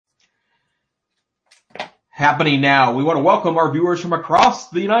Happening now. We want to welcome our viewers from across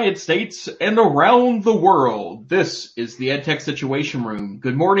the United States and around the world. This is the EdTech Situation Room.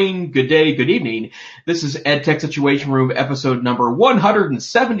 Good morning, good day, good evening. This is EdTech Situation Room episode number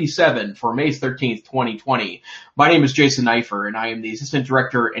 177 for May 13th, 2020. My name is Jason Neiffer, and I am the Assistant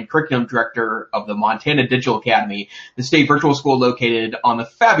Director and Curriculum Director of the Montana Digital Academy, the state virtual school located on the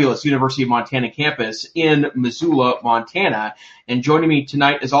fabulous University of Montana campus in Missoula, Montana. And joining me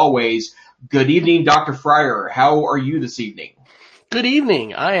tonight, as always, good evening, Dr. Fryer. How are you this evening? Good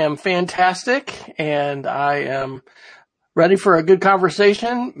evening. I am fantastic, and I am ready for a good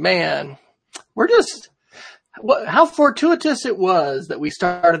conversation. Man, how fortuitous it was that we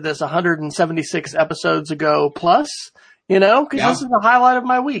started this 176 episodes ago plus, because This is the highlight of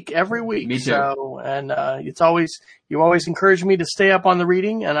my week every week. Me too. So, and you always encourage me to stay up on the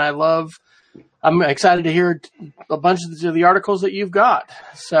reading, and I'm excited to hear a bunch of the articles that you've got.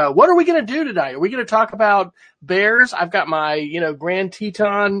 So what are we going to do tonight? Are we going to talk about bears? I've got my, Grand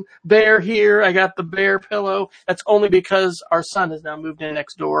Teton bear here. I got the bear pillow. That's only because our son has now moved in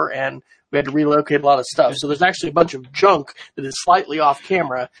next door and we had to relocate a lot of stuff. So there's actually a bunch of junk that is slightly off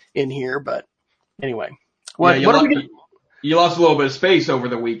camera in here. But anyway, what are we going to You lost a little bit of space over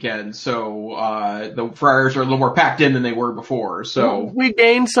the weekend, so the Friars are a little more packed in than they were before. So we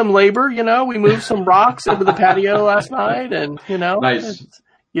gained some labor, we moved some rocks into the patio last night, and nice.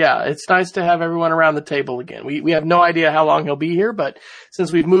 It's nice to have everyone around the table again. We have no idea how long he'll be here, but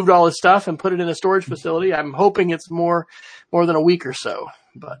since we've moved all his stuff and put it in a storage facility, I'm hoping it's more than a week or so.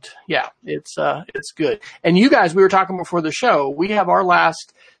 But yeah, it's good. And you guys, we were talking before the show, we have our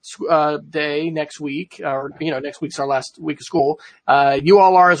last day next week, or next week's our last week of school. You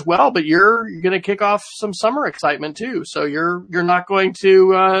all are as well, but you're going to kick off some summer excitement too. So you're not going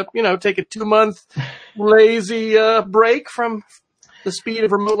to take a 2-month lazy break from the speed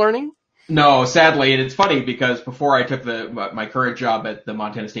of remote learning. No, sadly, and it's funny because before I took my current job at the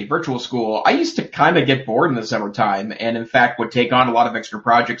Montana State Virtual School, I used to kind of get bored in the summertime, and in fact would take on a lot of extra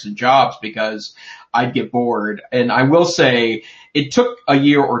projects and jobs because I'd get bored. And I will say it took a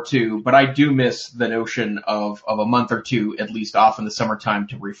year or two, but I do miss the notion of a month or two at least off in the summertime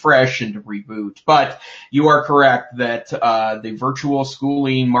to refresh and to reboot. But you are correct that the virtual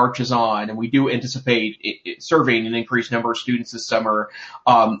schooling marches on, and we do anticipate serving an increased number of students this summer,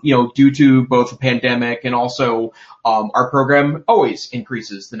 due to both the pandemic and also our program always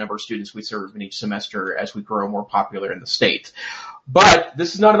increases the number of students we serve in each semester as we grow more popular in the state. But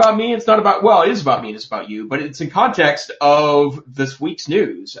this is not about me. It is about me and it's about you, but it's in context of this week's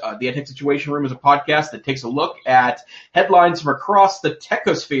news. The EdTech Situation Room is a podcast that takes a look at headlines from across the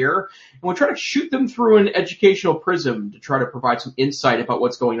techosphere, and we're trying to shoot them through an educational prism to try to provide some insight about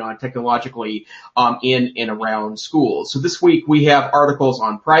what's going on technologically in and around schools. So this week we have articles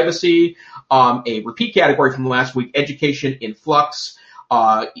on privacy, a repeat category from last week, education in flux,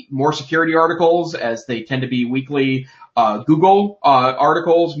 more security articles as they tend to be weekly, Google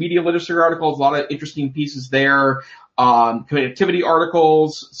articles, media literacy articles, a lot of interesting pieces there, connectivity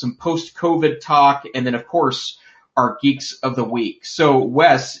articles, some post-COVID talk, and then, of course, our Geeks of the Week. So,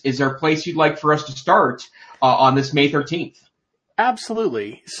 Wes, is there a place you'd like for us to start on this May 13th?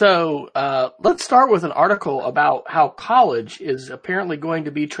 Absolutely. So let's start with an article about how college is apparently going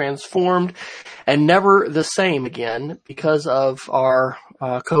to be transformed and never the same again because of our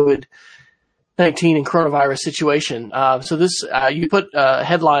COVID-19 and coronavirus situation. So this, you put a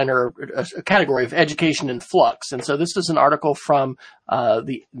headline or a category of education in flux. And so this is an article from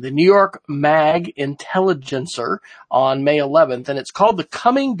the New York Mag Intelligencer on May 11th, and it's called The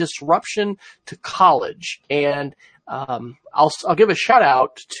Coming Disruption to College. And I'll give a shout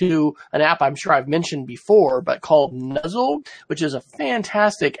out to an app I'm sure I've mentioned before, but called Nuzzle, which is a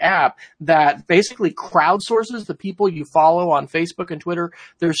fantastic app that basically crowdsources the people you follow on Facebook and Twitter.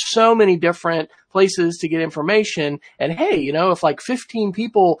 There's so many different places to get information. And hey, if like 15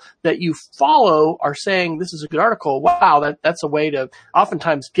 people that you follow are saying this is a good article, wow, that's a way to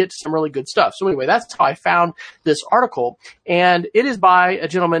oftentimes get some really good stuff. So anyway, that's how I found this article. And it is by a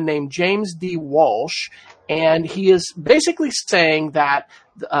gentleman named James D. Walsh. And he is basically saying that,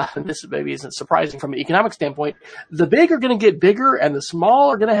 this maybe isn't surprising from an economic standpoint, the big are going to get bigger and the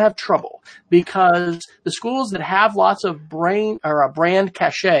small are going to have trouble because the schools that have lots of brand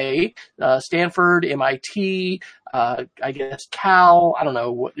cachet, Stanford, MIT, I guess Cal, I don't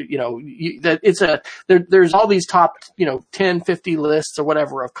know, there's all these top, 10, 50 lists or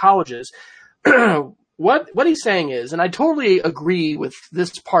whatever of colleges. what he's saying is, and I totally agree with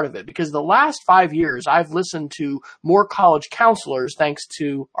this part of it, because the last 5 years I've listened to more college counselors, thanks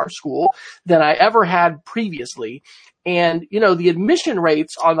to our school, than I ever had previously. And, the admission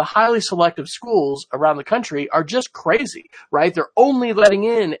rates on the highly selective schools around the country are just crazy, right? They're only letting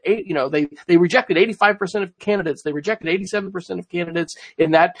in they rejected 85% of candidates. They rejected 87% of candidates.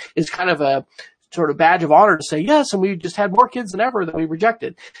 And that is kind of a sort of badge of honor to say, yes, and we just had more kids than ever that we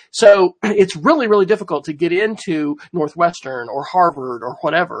rejected. So it's really, really difficult to get into Northwestern or Harvard or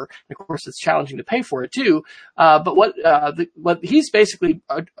whatever. And of course, it's challenging to pay for it too. But what he's basically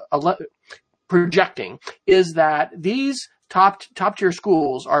projecting is that these top tier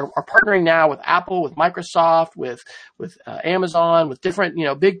schools are partnering now with Apple, with Microsoft, with Amazon, with different,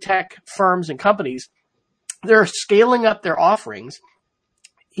 big tech firms and companies. They're scaling up their offerings.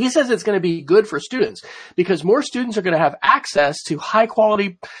 He says it's going to be good for students because more students are going to have access to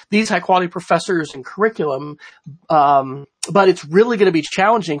these high quality professors and curriculum. But it's really going to be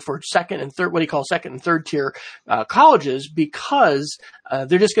challenging for second and third tier colleges because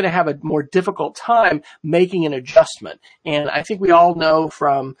they're just going to have a more difficult time making an adjustment. And I think we all know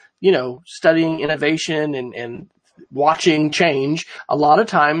from, studying innovation and watching change, a lot of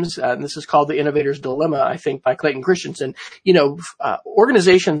times, and this is called The Innovator's Dilemma, I think, by Clayton Christensen,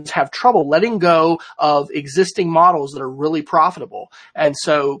 organizations have trouble letting go of existing models that are really profitable. And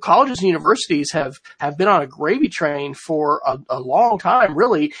so colleges and universities have been on a gravy train for a long time,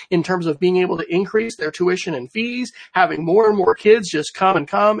 really, in terms of being able to increase their tuition and fees, having more and more kids just come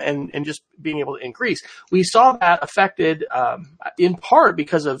and just being able to increase. We saw that affected in part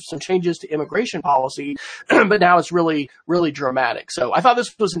because of some changes to immigration policy, but now it's really, really dramatic. So I thought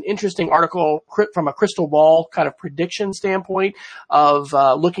this was an interesting article from a crystal ball kind of prediction standpoint of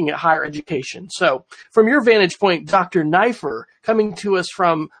looking at higher education. So from your vantage point, Dr. Neiffer, coming to us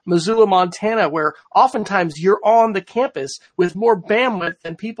from Missoula, Montana, where oftentimes you're on the campus with more bandwidth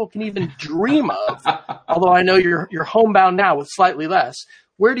than people can even dream of, although I know you're homebound now with slightly less.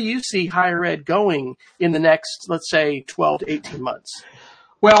 Where do you see higher ed going in the next, let's say, 12 to 18 months?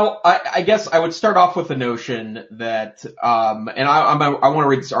 Well, I guess I would start off with the notion that, and I want to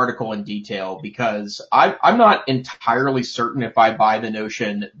read this article in detail because I'm not entirely certain if I buy the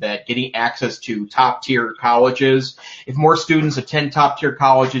notion that getting access to top tier colleges, if more students attend top tier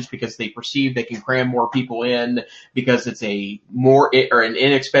colleges because they perceive they can cram more people in because it's an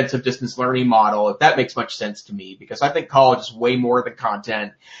inexpensive distance learning model, if that makes much sense to me, because I think college is way more than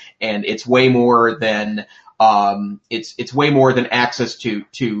content and it's way more than it's way more than access to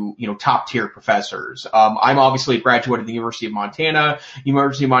top tier professors. I'm obviously a graduate of the University of Montana.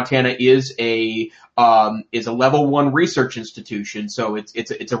 University of Montana is a level 1 research institution, so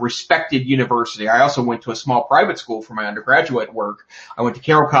it's a respected university. I also went to a small private school for my undergraduate work. I went to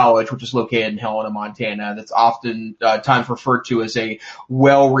Carroll College, which is located in Helena, Montana. That's often times referred to as a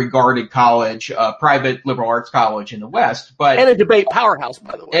well-regarded college, private liberal arts college in the West, and a debate powerhouse,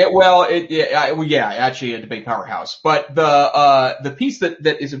 by the way. Actually a debate powerhouse. But the piece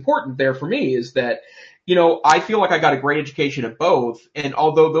that is important there for me is that, I feel like I got a great education at both, and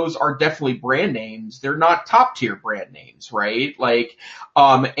although those are definitely brand names, they're not top tier brand names, right? Like,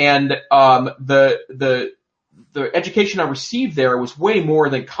 the education I received there was way more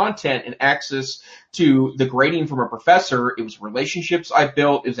than content and access to the grading from a professor. It was relationships I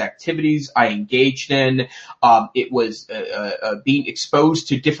built. It was activities I engaged in. It was being exposed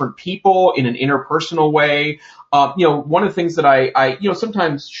to different people in an interpersonal way. One of the things that I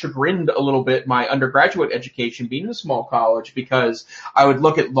sometimes chagrined a little bit my undergraduate education being in a small college because I would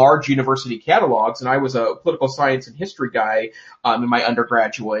look at large university catalogs, and I was a political science and history guy in my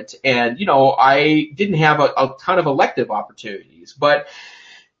undergraduate, and I didn't have a ton of elective opportunities, but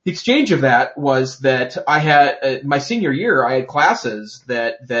the exchange of that was that I had my senior year. I had classes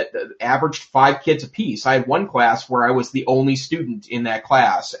that averaged 5 kids apiece. I had one class where I was the only student in that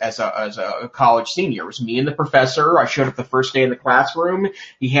class as a college senior. It was me and the professor. I showed up the first day in the classroom.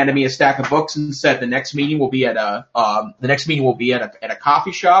 He handed me a stack of books and said the next meeting will be at a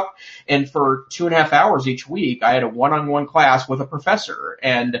coffee shop. And for 2.5 hours each week, I had a one-on-one class with a professor,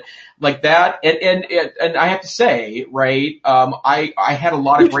 and like that. And I have to say, right, I had a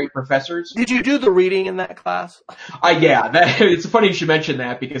lot of great professors. Did you do the reading in that class? It's funny you should mention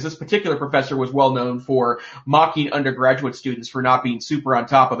that because this particular professor was well known for mocking undergraduate students for not being super on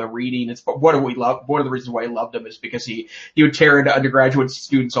top of the reading. It's one of the reasons why I loved him is because he would tear into undergraduate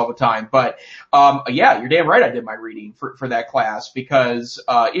students all the time. But you're damn right I did my reading for that class because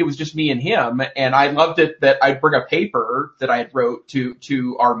it was just me and him, and I loved it that I'd bring a paper that I had wrote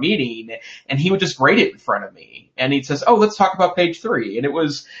to our meeting, and he would just grade it in front of me. and he says, "Oh, let's talk about page 3." And it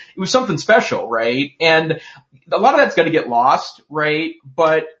was something special, right? And a lot of that's going to get lost, right?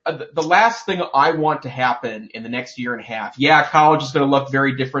 But the last thing I want to happen in the next year and a half, yeah, college is going to look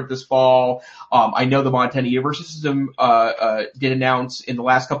very different this fall. I know the Montana University System did announce in the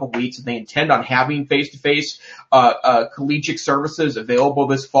last couple of weeks that they intend on having face-to-face collegiate services available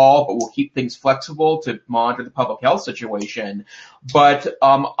this fall, but we'll keep things flexible to monitor the public health situation. But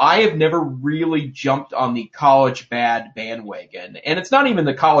I have never really jumped on the college bad bandwagon. And it's not even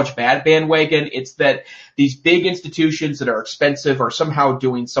the college bad bandwagon, it's that these big institutions that are expensive are somehow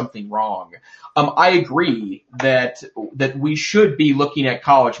doing something wrong. I agree that we should be looking at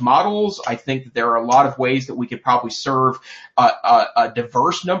college models. I think that there are a lot of ways that we could probably serve a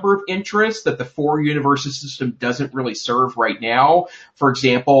diverse number of interests that the four-year university system doesn't really serve right now. For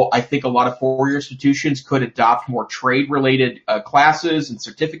example, I think a lot of four-year institutions could adopt more trade-related classes and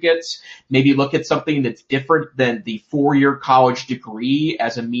certificates, maybe look at something that's different than the four-year college degree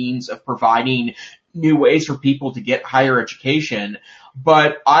as a means of providing new ways for people to get higher education.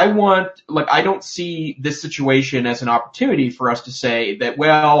 But I don't see this situation as an opportunity for us to say that,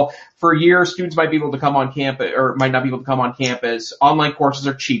 well, for a year, students might be able to come on campus or might not be able to come on campus. Online courses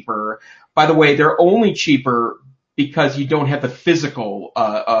are cheaper. By the way, they're only cheaper because you don't have the physical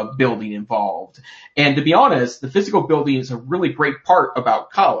building involved. And to be honest, the physical building is a really great part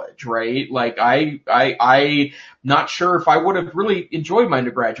about college, right? Like I not sure if I would have really enjoyed my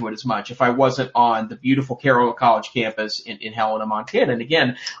undergraduate as much if I wasn't on the beautiful Carroll College campus in Helena, Montana. And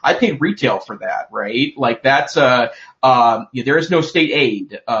again, I paid retail for that, right? Like that's there is no state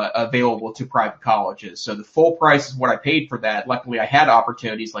aid available to private colleges, so the full price is what I paid for that. Luckily, I had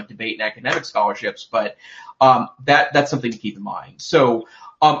opportunities like debate and academic scholarships, but that's something to keep in mind. So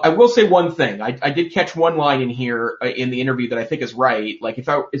I will say one thing. I did catch one line in here in the interview that I think is right. Like if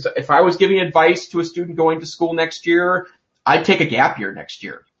I was giving advice to a student going to school next year, I'd take a gap year next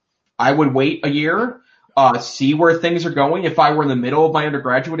year. I would wait a year, see where things are going. If I were in the middle of my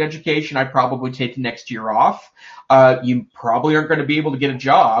undergraduate education, I'd probably take the next year off. You probably aren't going to be able to get a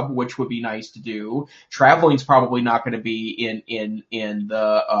job, which would be nice to do. Traveling's probably not going to be in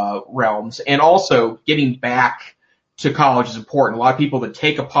the realms. And also getting back to college is important. A lot of people that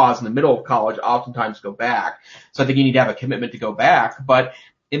take a pause in the middle of college oftentimes go back. So I think you need to have a commitment to go back, but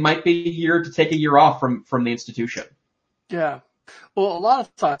it might be a year to take a year off from the institution. Yeah. Well, a lot of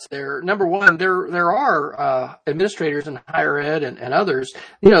thoughts there. Number one, there are administrators in higher ed and others,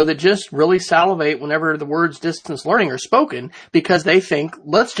 that just really salivate whenever the words distance learning are spoken because they think,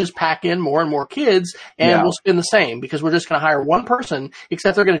 let's just pack in more and more kids and we'll spend the same because we're just going to hire one person,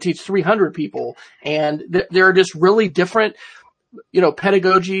 except they're going to teach 300 people. And there are just really different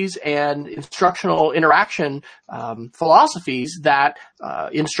pedagogies and instructional interaction philosophies that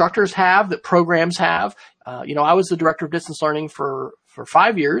instructors have, that programs have. I was the director of distance learning for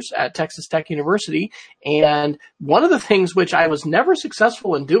 5 years at Texas Tech University. And one of the things which I was never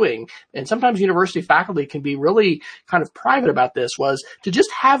successful in doing, and sometimes university faculty can be really kind of private about this, was to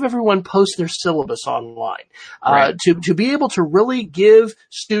just have everyone post their syllabus online, right. To be able to really give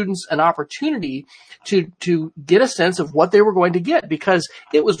students an opportunity to get a sense of what they were going to get, because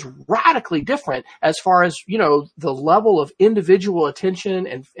it was radically different as far as, the level of individual attention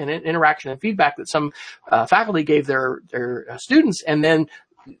and interaction and feedback that some faculty gave their students. And then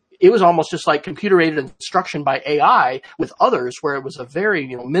it was almost just like computer-aided instruction by AI with others, where it was a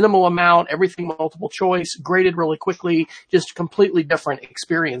very minimal amount, everything multiple choice, graded really quickly, just completely different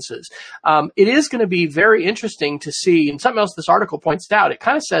experiences. It is going to be very interesting to see, and something else this article points out, it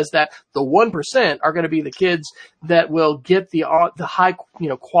kind of says that the 1% are going to be the kids that will get the high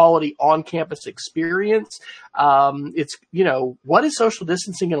quality on-campus experience. It's what is social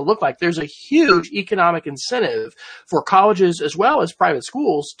distancing going to look like? There's a huge economic incentive for colleges as well as private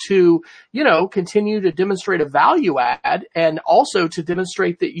schools to continue to demonstrate a value add, and also to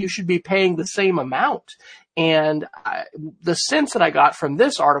demonstrate that you should be paying the same amount. And the sense that I got from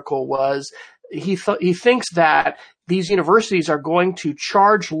this article was he thinks that these universities are going to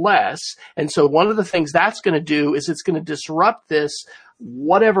charge less. And so one of the things that's going to do is it's going to disrupt this,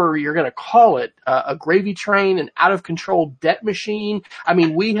 whatever you're going to call it, a gravy train, an out of control debt machine. I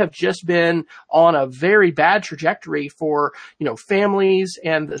mean, we have just been on a very bad trajectory for, families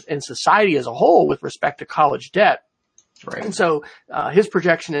and society as a whole with respect to college debt. Right. And so, his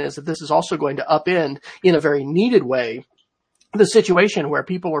projection is that this is also going to upend in a very needed way the situation where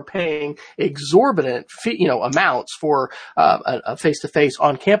people are paying exorbitant amounts for a face-to-face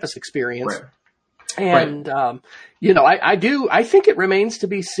on-campus experience. Right. And, I think it remains to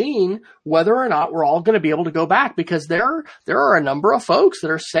be seen whether or not we're all going to be able to go back, because there are a number of folks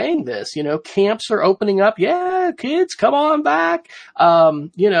that are saying this, camps are opening up. Yeah, kids, come on back.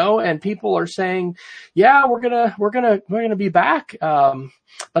 And people are saying, yeah, we're going to be back.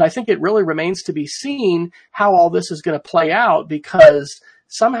 But I think it really remains to be seen how all this is going to play out, because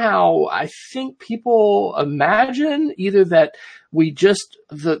somehow I think people imagine either that we just,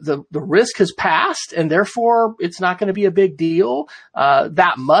 the risk has passed and therefore it's not going to be a big deal,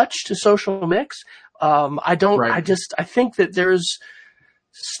 that much to social mix. I think that there's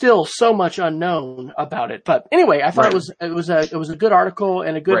still so much unknown about it. But anyway, I thought it was a good article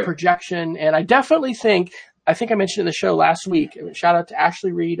and a good projection. And I definitely think I mentioned in the show last week, shout out to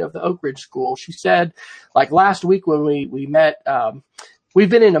Ashley Reed of the Oak Ridge School. She said, like last week when we met, we've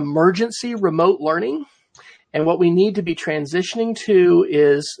been in emergency remote learning, and what we need to be transitioning to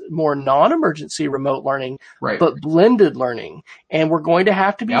is more non-emergency remote learning, but blended learning. And we're going to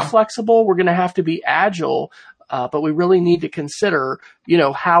have to be flexible. We're going to have to be agile. But we really need to consider,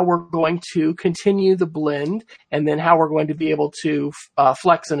 how we're going to continue the blend, and then how we're going to be able to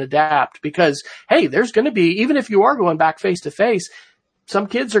flex and adapt. Because, hey, there's going to be, even if you are going back face to face, some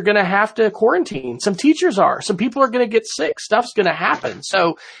kids are going to have to quarantine. Some teachers are. Some people are going to get sick. Stuff's going to happen.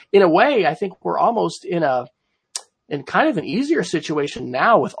 So in a way, I think we're almost in kind of an easier situation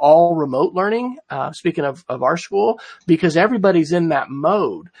now with all remote learning, speaking of our school, because everybody's in that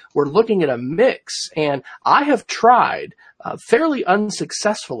mode. We're looking at a mix, and I have tried fairly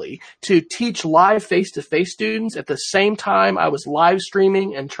unsuccessfully to teach live face-to-face students at the same time I was live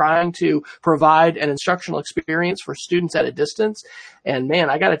streaming and trying to provide an instructional experience for students at a distance. And man,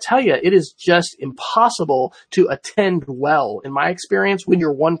 I got to tell you, it is just impossible to attend well, in my experience, when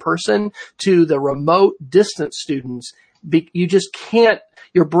you're one person to the remote distant students. You just can't,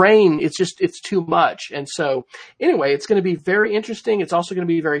 your brain, it's too much. And so anyway, it's going to be very interesting. It's also going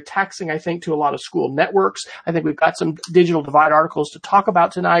to be very taxing, I think, to a lot of school networks. I think we've got some digital divide articles to talk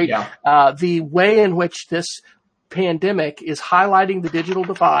about tonight. Yeah. The way in which this pandemic is highlighting the digital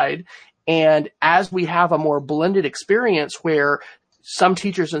divide. And as we have a more blended experience where some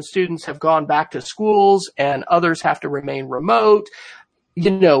teachers and students have gone back to schools and others have to remain remote,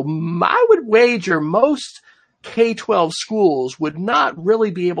 I would wager most K-12 schools would not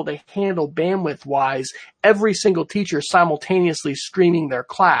really be able to handle bandwidth-wise every single teacher simultaneously streaming their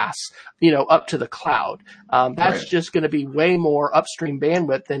class, up to the cloud. That's just going to be way more upstream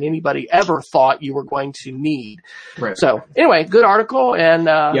bandwidth than anybody ever thought you were going to need. Right. So anyway, good article, and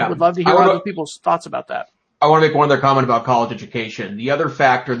would love to hear other people's thoughts about that. I want to make one other comment about college education. The other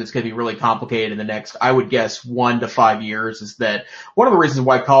factor that's going to be really complicated in the next, I would guess, 1 to 5 years is that one of the reasons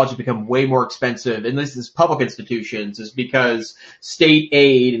why college has become way more expensive, and this is public institutions, is because state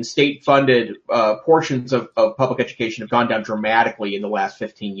aid and state funded portions of public education have gone down dramatically in the last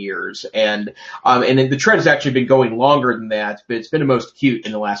 15 years. And the trend has actually been going longer than that, but it's been the most acute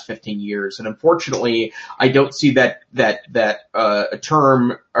in the last 15 years. And unfortunately, I don't see that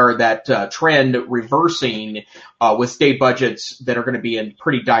term or that trend reversing with state budgets that are going to be in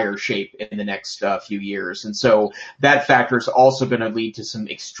pretty dire shape in the next few years. And so that factor is also going to lead to some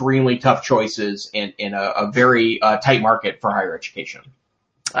extremely tough choices in a very tight market for higher education.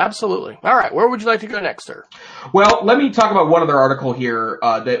 Absolutely. All right. Where would you like to go next, sir? Well, let me talk about one other article here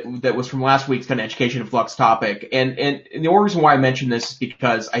that was from last week's kind of education in flux topic. And the only reason why I mentioned this is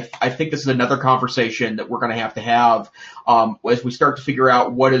because I think this is another conversation that we're going to have as we start to figure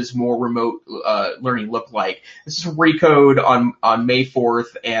out what does more remote learning look like. This is Recode on May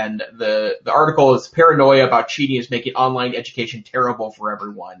 4th, and the article is "Paranoia about cheating is making online education terrible for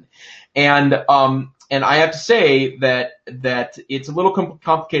everyone." And I have to say that it's a little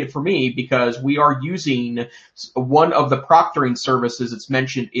complicated for me because we are using one of the proctoring services that's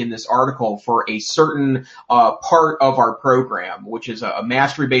mentioned in this article for a certain part of our program, which is a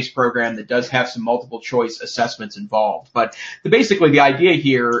mastery-based program that does have some multiple choice assessments involved. But basically the idea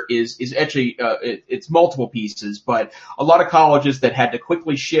here is actually it's multiple pieces, but a lot of colleges that had to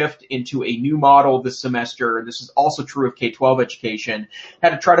quickly shift into a new model this semester, and this is also true of K-12 education, had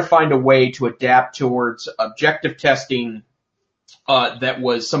to try to find a way to adapt towards objective testing that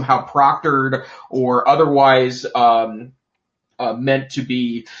was somehow proctored or otherwise meant to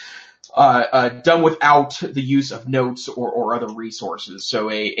be done without the use of notes or other resources. So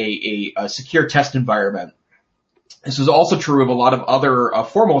a secure test environment. This was also true of a lot of other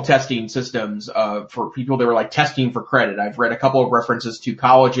formal testing systems for people that were like testing for credit. I've read a couple of references to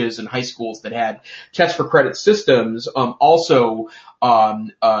colleges and high schools that had test for credit systems. Also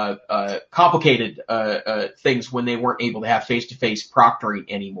complicated things when they weren't able to have face-to-face proctoring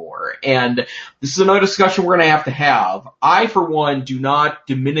anymore. And this is another discussion we're going to have. I, for one, do not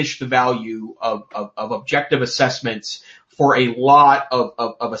diminish the value of objective assessments for a lot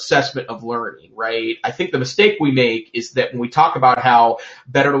of assessment of learning, right? I think the mistake we make is that when we talk about how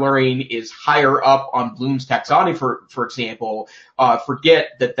better learning is higher up on Bloom's taxonomy, for example,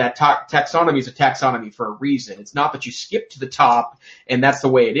 forget that taxonomy is a taxonomy for a reason. It's not that you skip to the top and that's the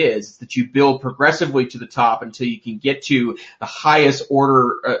way it is. It's that you build progressively to the top until you can get to the highest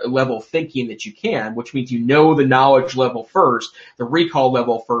order level thinking that you can, which means you know the knowledge level first, the recall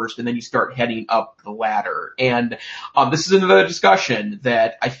level first, and then you start heading up the ladder. And this is another discussion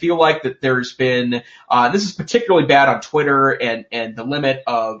that I feel like that there's been, this is particularly bad on Twitter, and the limit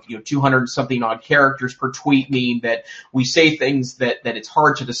of 200 something odd characters per tweet mean that we say things that it's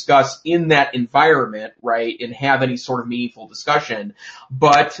hard to discuss in that environment, right, and have any sort of meaningful discussion.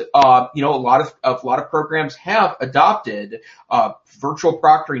 But a lot of programs have adopted virtual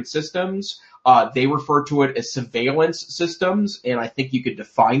proctoring systems. They refer to it as surveillance systems, and I think you could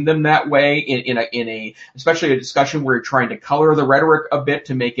define them that way in a especially a discussion where you're trying to color the rhetoric a bit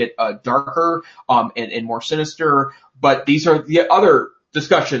to make it darker and more sinister. But these are the other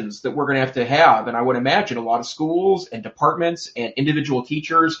discussions that we're going to have, and I would imagine a lot of schools and departments and individual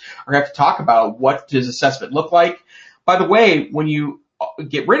teachers are going to have to talk about what does assessment look like. By the way, when you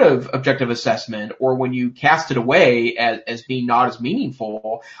get rid of objective assessment, or when you cast it away as being not as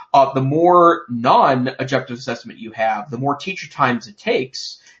meaningful, the more non-objective assessment you have, the more teacher times it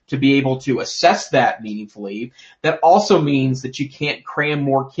takes to be able to assess that meaningfully. That also means that you can't cram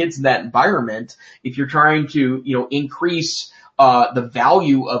more kids in that environment if you're trying to, increase the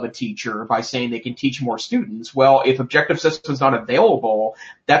value of a teacher by saying they can teach more students. Well, if objective assessment is not available,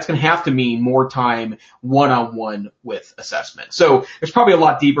 that's going to have to mean more time one-on-one with assessment. So there's probably a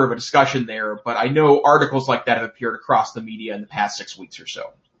lot deeper of a discussion there, but I know articles like that have appeared across the media in the past 6 weeks or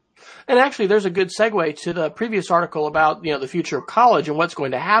so. And actually, there's a good segue to the previous article about, the future of college and what's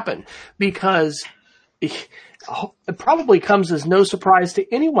going to happen, because it probably comes as no surprise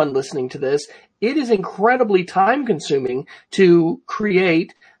to anyone listening to this. It is incredibly time consuming to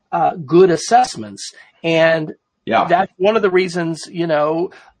create good assessments. And that's one of the reasons,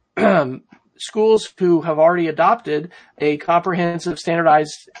 schools who have already adopted a comprehensive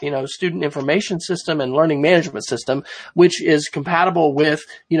standardized, student information system and learning management system, which is compatible with,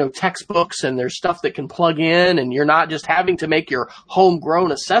 textbooks, and there's stuff that can plug in, and you're not just having to make your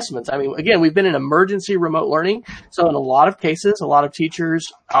homegrown assessments. I mean, again, we've been in emergency remote learning. So in a lot of cases, a lot of teachers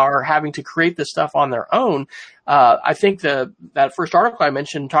are having to create this stuff on their own. I think that first article I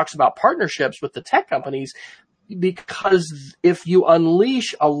mentioned talks about partnerships with the tech companies, because if you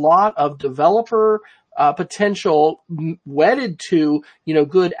unleash a lot of developer potential wedded to,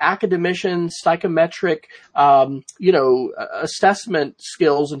 good academician, psychometric, assessment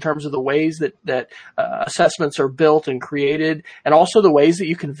skills in terms of the ways that assessments are built and created, and also the ways that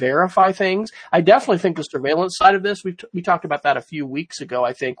you can verify things. I definitely think the surveillance side of this, we talked about that a few weeks ago,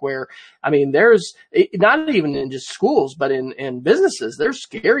 I think, where, there's not even in just schools, but in businesses, there's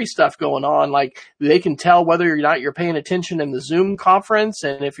scary stuff going on. Like, they can tell whether or not you're paying attention in the Zoom conference,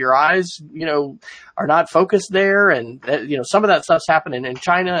 and if your eyes, are not focused there. And, some of that stuff's happening in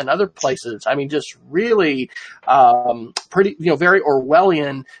China and other places. Just really, pretty, very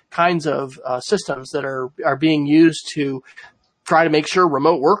Orwellian kinds of, systems that are being used to try to make sure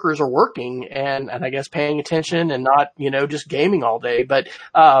remote workers are working and I guess paying attention and not, just gaming all day. But,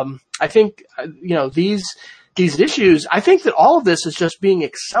 I think, these issues, I think that all of this is just being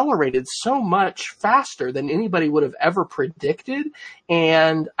accelerated so much faster than anybody would have ever predicted.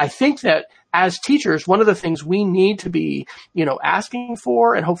 And I think that as teachers, one of the things we need to be, asking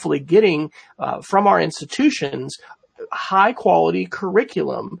for and hopefully getting from our institutions, high quality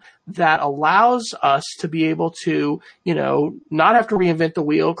curriculum that allows us to be able to, not have to reinvent the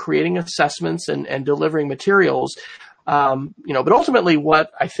wheel, creating assessments and delivering materials. But ultimately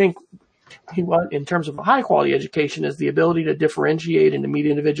what I think in terms of a high quality education is the ability to differentiate and to meet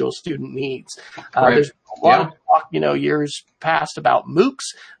individual student needs. Right. There's a lot of talk, years past about MOOCs,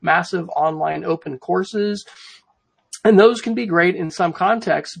 massive online open courses. And those can be great in some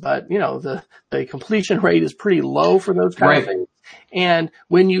contexts, but, the completion rate is pretty low for those kind of things. And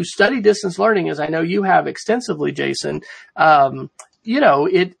when you study distance learning, as I know you have extensively, Jason,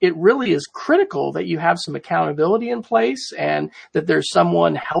 it really is critical that you have some accountability in place and that there's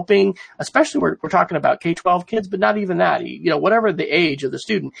someone helping, especially we're talking about K-12 kids, but not even that, whatever the age of the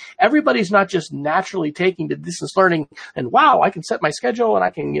student, everybody's not just naturally taking to distance learning and wow, I can set my schedule and I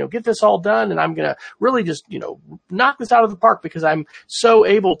can, get this all done and I'm going to really just, knock this out of the park because I'm so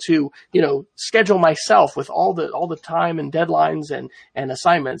able to, schedule myself with all the time and deadlines and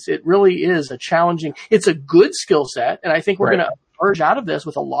assignments. It really is it's a good skill set. And I think we're going to emerge out of this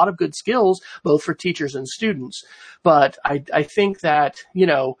with a lot of good skills, both for teachers and students. But I think that,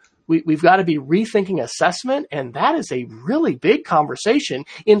 we've got to be rethinking assessment, and that is a really big conversation.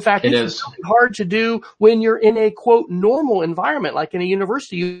 In fact, it's really hard to do when you're in a, quote, normal environment, like in a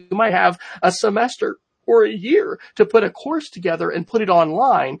university. You might have a semester or a year to put a course together and put it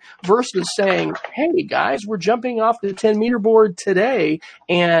online versus saying, hey, guys, we're jumping off the 10-meter board today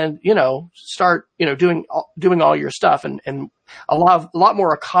and, start, doing all your stuff and a lot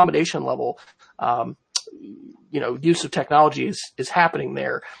more accommodation level, use of technology is happening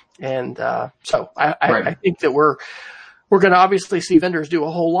there. And so I think that we're going to obviously see vendors do a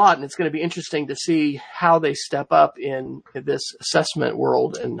whole lot, and it's going to be interesting to see how they step up in this assessment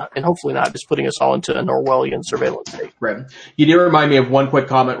world and hopefully not just putting us all into an Orwellian surveillance state. Right. You did remind me of one quick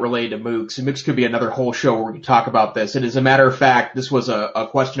comment related to MOOCs. And MOOCs could be another whole show where we can talk about this. And as a matter of fact, this was a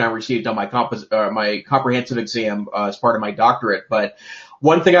question I received on my comprehensive exam as part of my doctorate. But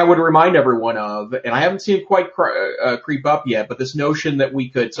one thing I would remind everyone of, and I haven't seen it quite creep up yet, but this notion that we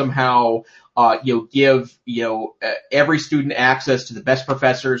could somehow give every student access to the best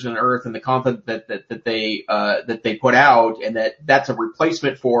professors on earth and the content that they put out, and that's a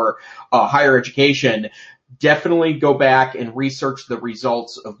replacement for higher education. Definitely go back and research the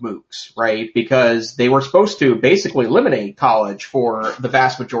results of MOOCs, right? Because they were supposed to basically eliminate college for the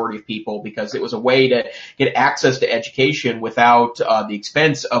vast majority of people because it was a way to get access to education without the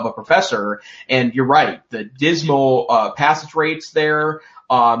expense of a professor. And you're right, the dismal passage rates there.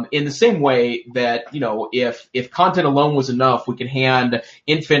 In the same way that, if content alone was enough, we could hand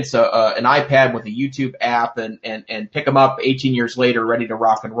infants an iPad with a YouTube app and pick them up 18 years later ready to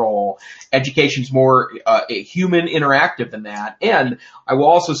rock and roll. Education's more human interactive than that. And I will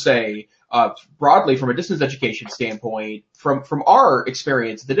also say, broadly from a distance education standpoint, from our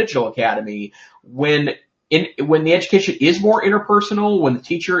experience at the Digital Academy, when the education is more interpersonal, when the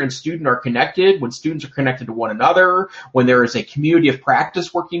teacher and student are connected, when students are connected to one another, when there is a community of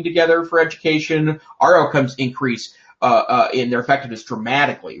practice working together for education, our outcomes increase in their effectiveness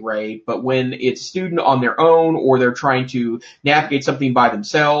dramatically, right? But when it's a student on their own, or they're trying to navigate something by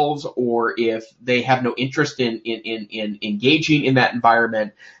themselves, or if they have no interest in engaging in that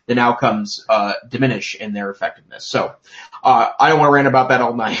environment, then outcomes diminish in their effectiveness. So I don't want to rant about that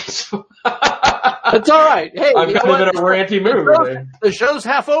all night. That's all right. Hey, I'm kind of in a ranty mood. The show's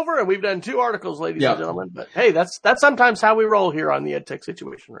half over, and we've done 2 articles, ladies and gentlemen. But hey, that's sometimes how we roll here on the EdTech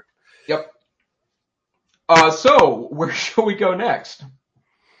Situation Room. Yep. So where shall we go next?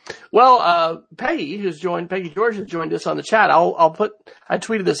 Well, Peggy George has joined us on the chat. I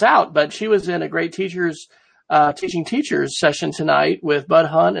tweeted this out, but she was in a great teaching teachers session tonight with Bud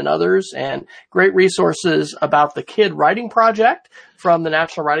Hunt and others, and great resources about the Kid Writing Project from the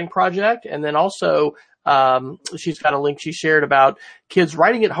National Writing Project. And then also, she's got a link she shared about kids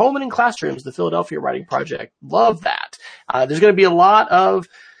writing at home and in classrooms, the Philadelphia Writing Project. Love that. There's going to be a lot of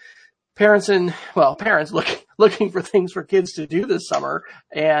parents looking for things for kids to do this summer.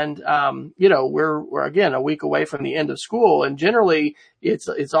 And, we're again a week away from the end of school, and generally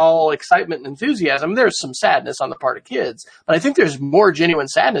it's all excitement and enthusiasm. There's some sadness on the part of kids, but I think there's more genuine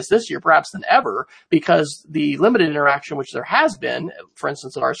sadness this year perhaps than ever, because the limited interaction, which there has been, for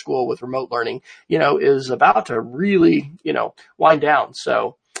instance, at our school with remote learning, is about to really, wind down.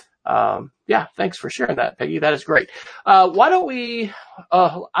 So, thanks for sharing that, Peggy. That is great. Why don't we,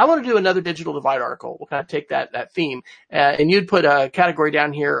 I want to do another digital divide article. We'll kind of take that theme, and you'd put a category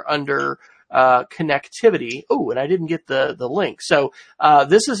down here under, connectivity. Oh, and I didn't get the link. So,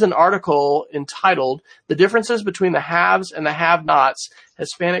 this is an article entitled "The Differences Between the Haves and the Have-Nots.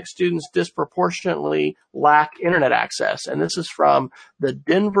 Hispanic Students Disproportionately Lack Internet Access." And this is from the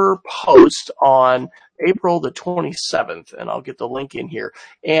Denver Post on April the 27th, and I'll get the link in here.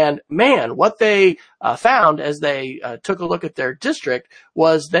 And man, what they found as they took a look at their district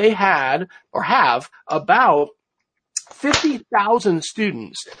was they had or have about 50,000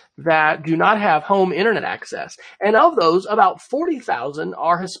 students that do not have home internet access. And of those, about 40,000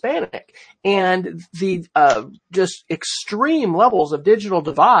 are Hispanic. And the just extreme levels of digital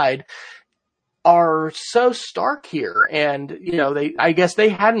divide are so stark here. And, I guess they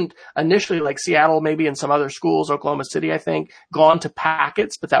hadn't initially, like Seattle, maybe in some other schools, Oklahoma City, I think, gone to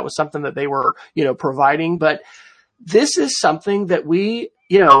packets, but that was something that they were, providing. But this is something that we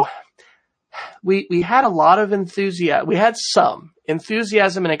had a lot of enthusiasm. We had some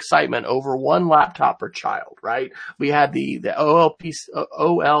enthusiasm and excitement over one laptop per child, right? We had the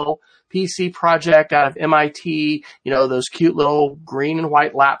OLPC project out of MIT, those cute little green and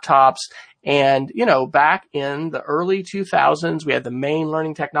white laptops. And, back in the early 2000s, we had the Maine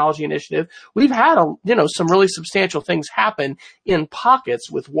Learning Technology Initiative. We've had, some really substantial things happen in pockets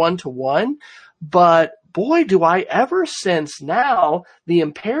with one-to-one. But boy, do I ever sense now the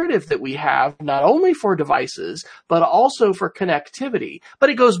imperative that we have not only for devices, but also for connectivity. But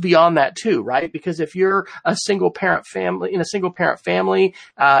it goes beyond that too, right? Because if you're a single parent family,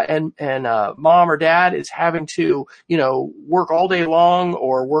 and mom or dad is having to, work all day long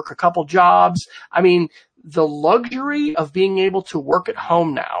or work a couple jobs, I mean, the luxury of being able to work at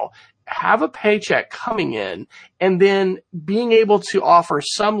home now, have a paycheck coming in, and then being able to offer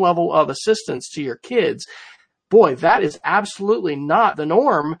some level of assistance to your kids, boy, that is absolutely not the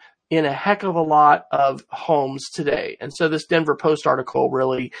norm in a heck of a lot of homes today. And so this Denver Post article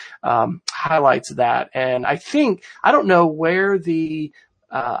really highlights that. And I don't know where it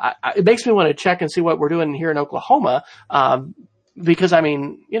makes me want to check and see what we're doing here in Oklahoma, because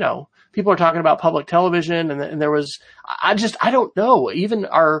people are talking about public television, and there was, I don't know. Even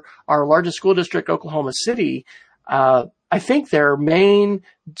our largest school district, Oklahoma City, I think their main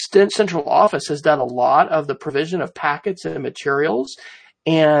central office has done a lot of the provision of packets and materials,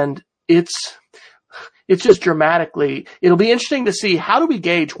 and it's just dramatically, it'll be interesting to see how do we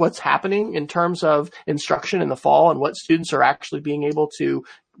gauge what's happening in terms of instruction in the fall and what students are actually being able to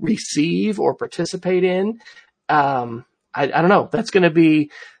receive or participate in. I don't know. That's going to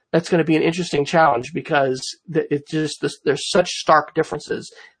be an interesting challenge, because there's such stark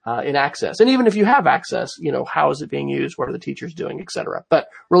differences in access. And even if you have access, how is it being used? What are the teachers doing, et cetera? But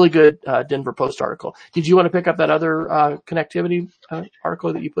really good Denver Post article. Did you want to pick up that other connectivity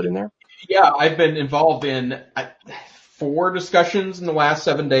article that you put in there? Yeah, I've been involved in 4 discussions in the last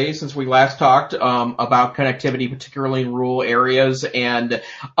 7 days since we last talked about connectivity, particularly in rural areas. And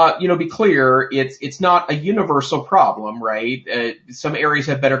be clear, it's not a universal problem, right? Some areas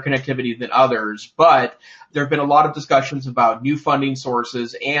have better connectivity than others, but there have been a lot of discussions about new funding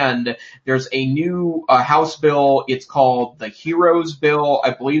sources, and there's a new House bill. It's called the HEROES bill.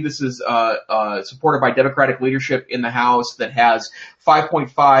 I believe this is supported by Democratic leadership in the House, that has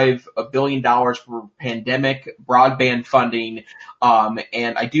 $5.5 billion for pandemic broadband funding.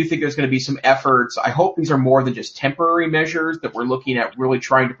 And I do think there's going to be some efforts. I hope these are more than just temporary measures, that we're looking at really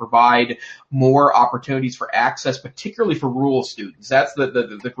trying to provide more opportunities for access, particularly for rural students. That's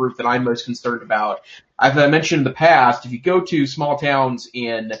the group that I'm most concerned about. As I mentioned in the past, if you go to small towns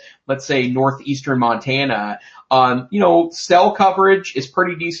in, let's say, northeastern Montana, cell coverage is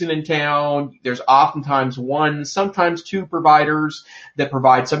pretty decent in town. There's oftentimes 1, sometimes 2 providers that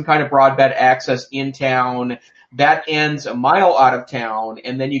provide some kind of broadband access in town. That ends a mile out of town,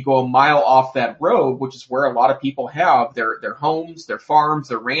 and then you go a mile off that road, which is where a lot of people have their homes, their farms,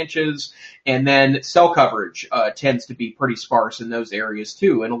 their ranches, and then cell coverage tends to be pretty sparse in those areas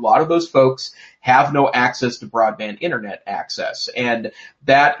too. And a lot of those folks have no access to broadband internet access, and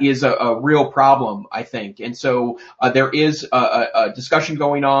that is a real problem, I think. And so there is a discussion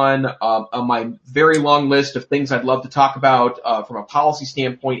going on my very long list of things I'd love to talk about from a policy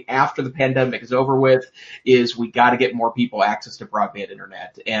standpoint after the pandemic is over with, is we got to get more people access to broadband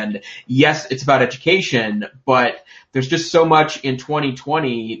internet. And yes, it's about education, but there's just so much in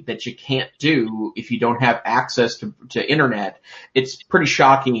 2020 that you can't do if you don't have access to internet. It's pretty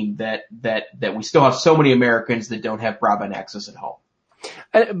shocking that we still have so many Americans that don't have broadband access at home.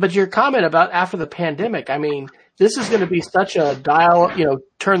 But your comment about after the pandemic, I mean, this is going to be such a dial,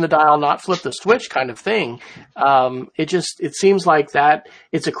 turn the dial, not flip the switch kind of thing. It seems like that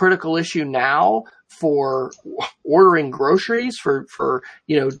it's a critical issue now for ordering groceries, for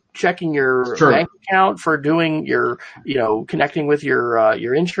checking your bank account, for doing your, connecting with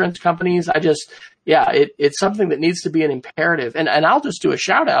your insurance companies. It's something that needs to be an imperative. And I'll just do a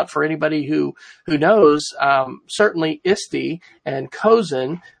shout out for anybody who knows, certainly ISTE and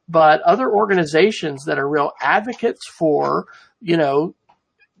COSN, but other organizations that are real advocates for,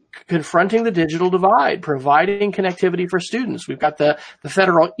 confronting the digital divide, providing connectivity for students. We've got the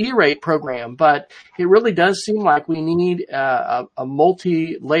federal E-rate program, but it really does seem like we need a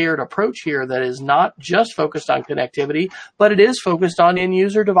multi-layered approach here that is not just focused on connectivity, but it is focused on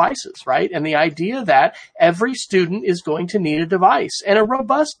end-user devices, right? And the idea that every student is going to need a device, and a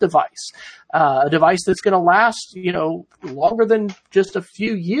robust device. A device that's going to last, longer than just a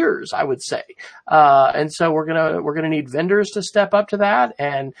few years, I would say. And so we're going to need vendors to step up to that.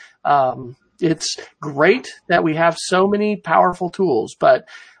 And, it's great that we have so many powerful tools, but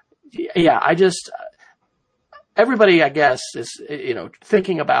yeah, everybody, I guess, is,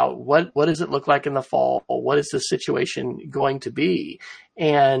 thinking about what does it look like in the fall? What is the situation going to be?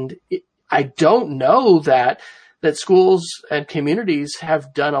 And I don't know that schools and communities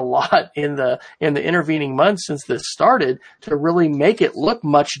have done a lot in the intervening months since this started to really make it look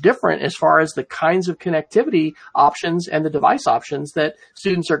much different as far as the kinds of connectivity options and the device options that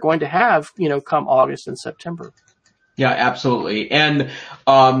students are going to have, come August and September. Yeah, absolutely. And,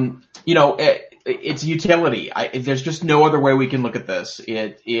 it's utility. There's just no other way we can look at this.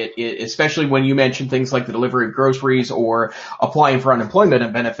 It especially when you mention things like the delivery of groceries or applying for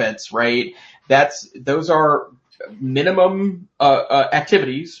unemployment benefits, right? Those are minimum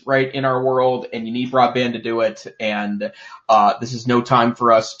activities, right, in our world, and you need broadband to do it. And this is no time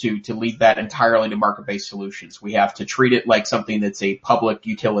for us to leave that entirely to market-based solutions. We have to treat it like something that's a public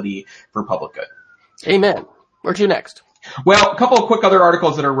utility for public good. Amen. Where to next? Well, a couple of quick other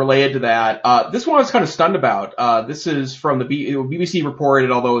articles that are related to that. This one I was kind of stunned about. This is from the BBC reported,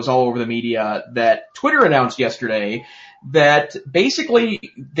 although it was all over the media, that Twitter announced yesterday that basically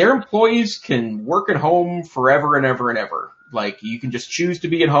their employees can work at home forever and ever and ever. Like, you can just choose to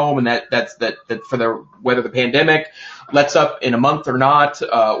be at home, and that's for whether the pandemic lets up in a month or not,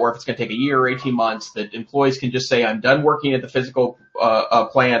 or if it's going to take a year or 18 months, that employees can just say, I'm done working at the physical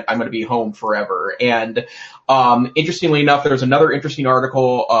plant, I'm going to be home forever. And interestingly enough, there's another interesting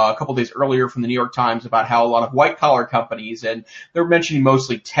article a couple days earlier from the New York Times about how a lot of white collar companies, and they're mentioning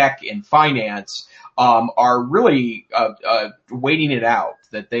mostly tech and finance, are really waiting it out,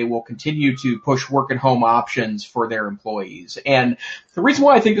 that they will continue to push work at home options for their employees. And the reason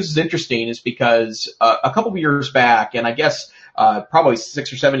why I think this is interesting is because a couple of years back, and I guess probably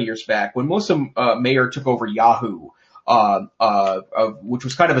 6 or 7 years back, when Melissa Mayer took over Yahoo, which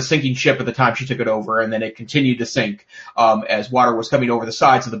was kind of a sinking ship at the time she took it over, and then it continued to sink as water was coming over the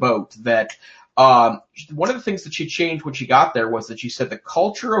sides of the boat, that one of the things that she changed when she got there was that she said the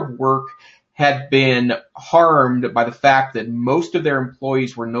culture of work had been harmed by the fact that most of their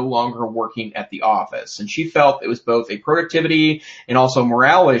employees were no longer working at the office. And she felt it was both a productivity and also a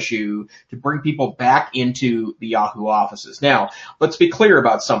morale issue to bring people back into the Yahoo offices. Now, let's be clear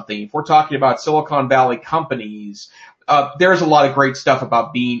about something. If we're talking about Silicon Valley companies, there's a lot of great stuff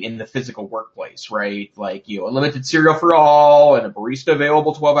about being in the physical workplace, right? Like, unlimited cereal for all and a barista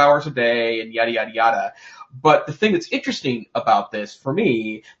available 12 hours a day and yada, yada, yada. But the thing that's interesting about this for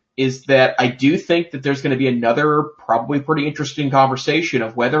me is that I do think that there's going to be another probably pretty interesting conversation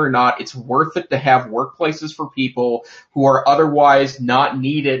of whether or not it's worth it to have workplaces for people who are otherwise not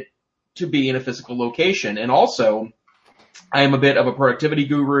needed to be in a physical location. And also, I am a bit of a productivity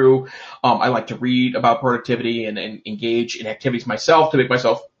guru. I like to read about productivity and engage in activities myself to make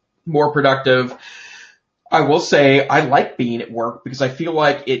myself more productive. I will say I like being at work because I feel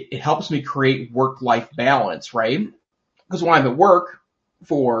like it helps me create work-life balance, right? Because when I'm at work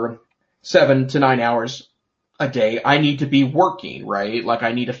for 7 to 9 hours a day, I need to be working, right? Like,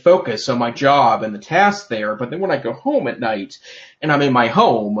 I need to focus on my job and the tasks there. But then when I go home at night and I'm in my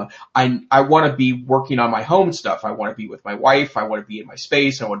home, I want to be working on my home stuff. I want to be with my wife. I want to be in my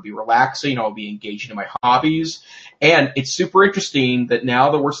space. I want to be relaxing. I want to be engaging in my hobbies. And it's super interesting that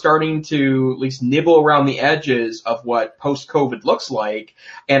now that we're starting to at least nibble around the edges of what post-COVID looks like,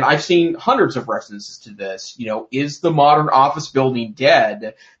 and I've seen hundreds of references to this, is the modern office building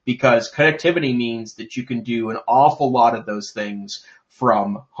dead? Because connectivity means that you can do an awful lot of those things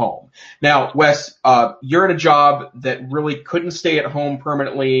from home. Now, Wes, you're in a job that really couldn't stay at home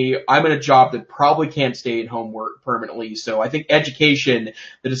permanently. I'm in a job that probably can't stay at home work permanently. So I think education,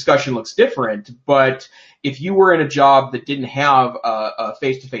 the discussion looks different. But if you were in a job that didn't have a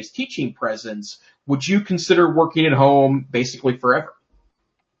face-to-face teaching presence, would you consider working at home basically forever?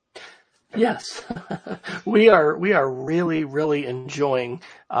 Yes, we are really, really enjoying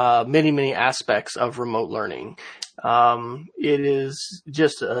many aspects of remote learning. It is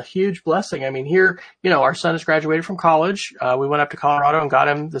just a huge blessing. I mean, here, our son has graduated from college. We went up to Colorado and got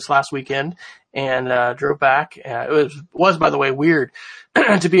him this last weekend. and drove back. It was, by the way, weird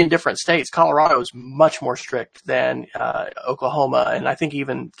to be in different states. Colorado is much more strict than Oklahoma, and I think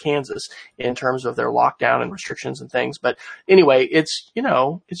even Kansas in terms of their lockdown and restrictions and things. But anyway, it's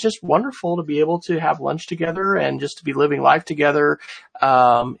just wonderful to be able to have lunch together and just to be living life together.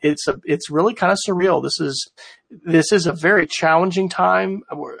 It's really kind of surreal. This is a very challenging time.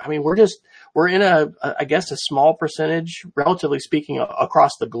 We're in I guess a small percentage, relatively speaking,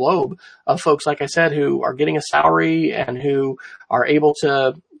 across the globe of folks, like I said, who are getting a salary and who are able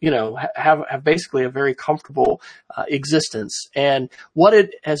to, have basically a very comfortable existence. And what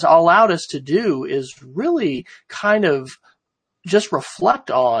it has allowed us to do is really kind of just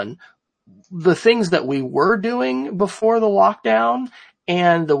reflect on the things that we were doing before the lockdown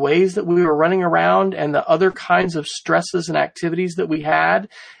and the ways that we were running around and the other kinds of stresses and activities that we had.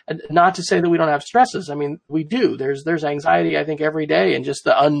 And not to say that we don't have stresses. I mean, we do. There's anxiety, I think, every day, and just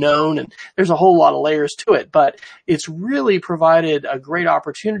the unknown, and there's a whole lot of layers to it. But it's really provided a great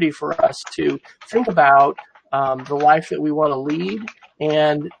opportunity for us to think about the life that we want to lead.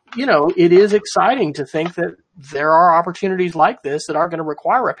 And, it is exciting to think that there are opportunities like this that are going to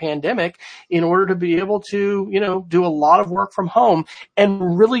require a pandemic in order to be able to, do a lot of work from home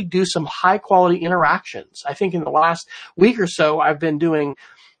and really do some high quality interactions. I think in the last week or so, I've been doing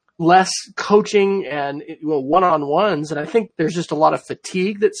less coaching and one-on-ones. And I think there's just a lot of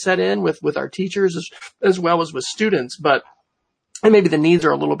fatigue that set in with our teachers as well as with students. And maybe the needs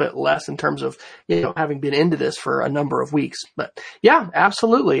are a little bit less in terms of, having been into this for a number of weeks. But yeah,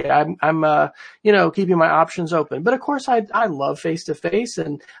 absolutely. I'm keeping my options open. But of course, I love face-to-face.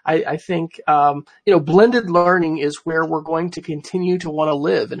 And I think, blended learning is where we're going to continue to want to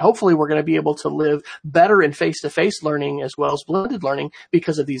live. And hopefully we're going to be able to live better in face-to-face learning as well as blended learning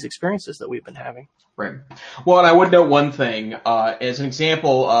because of these experiences that we've been having. Right. Well, and I would note one thing, as an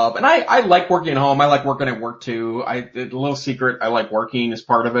example of, and I like working at home. I like working at work too. A little secret, I like working as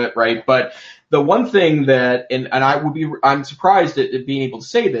part of it, right? But the one thing that, and I'm surprised at being able to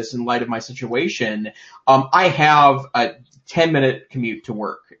say this in light of my situation. I have a 10-minute commute to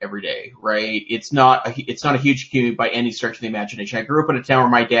work every day, right? It's not a huge commute by any stretch of the imagination. I grew up in a town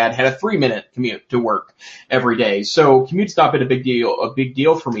where my dad had a 3-minute commute to work every day. So commute's not been a big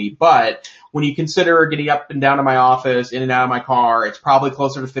deal for me. But when you consider getting up and down to my office, in and out of my car, it's probably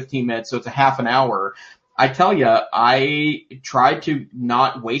closer to 15 minutes. So it's a half an hour. I tell you, I try to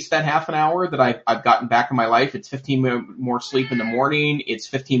not waste that half an hour that I've gotten back in my life. It's 15 minutes more sleep in the morning. It's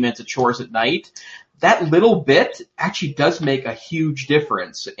 15 minutes of chores at night. That little bit actually does make a huge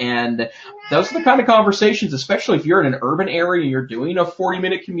difference. And those are the kind of conversations, especially if you're in an urban area and you're doing a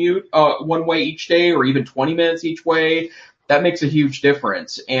 40-minute commute one way each day or even 20 minutes each way, that makes a huge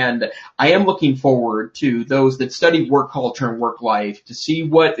difference. And I am looking forward to those that study work culture and work life to see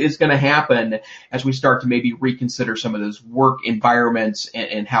what is going to happen as we start to maybe reconsider some of those work environments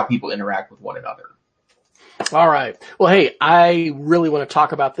and how people interact with one another. All right. Well, hey, I really want to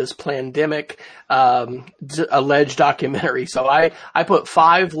talk about this Plandemic alleged documentary. So I put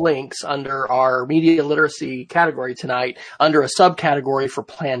 5 links under our media literacy category tonight under a subcategory for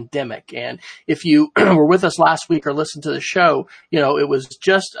Plandemic. And if you were with us last week or listened to the show, it was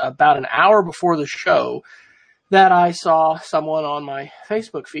just about an hour before the show that I saw someone on my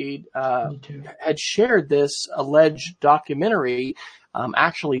Facebook feed had shared this alleged documentary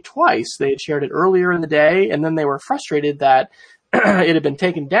actually twice. They had shared it earlier in the day, and then they were frustrated that it had been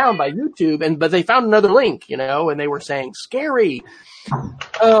taken down by YouTube, but they found another link, and they were saying, scary.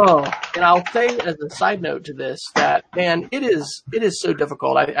 Oh, and I'll say as a side note to this that, man, it is so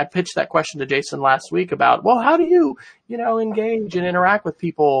difficult. I pitched that question to Jason last week about, well, how do you, engage and interact with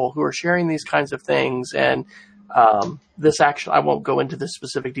people who are sharing these kinds of things? And this actually, I won't go into the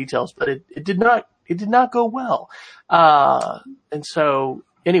specific details, but it did not go well. And so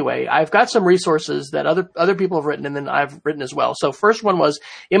anyway, I've got some resources that other people have written and then I've written as well. So first one was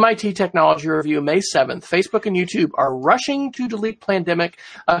MIT Technology Review, May 7th. Facebook and YouTube are rushing to delete Plandemic,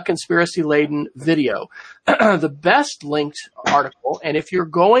 conspiracy-laden video. The best linked article. And if you're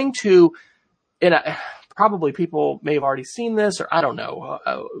going to, probably people may have already seen this, or I don't know,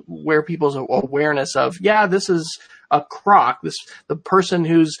 where people's awareness of, this is a crock. The person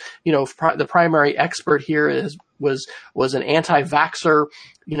who's, the primary expert here was an anti-vaxxer,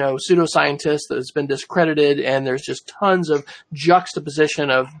 pseudoscientist that has been discredited. And there's just tons of juxtaposition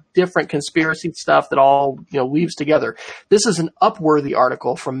of different conspiracy stuff that all, weaves together. This is an Upworthy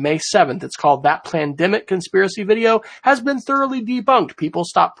article from May 7th. It's called That Plandemic Conspiracy Video Has Been Thoroughly Debunked. People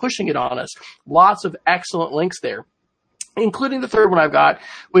stop pushing it on us. Lots of excellent links there, including the third one I've got,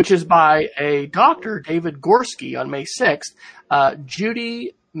 which is by a doctor, David Gorski, on May 6th.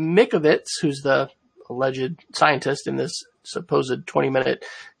 Judy Mikovits, who's the alleged scientist in this supposed 20-minute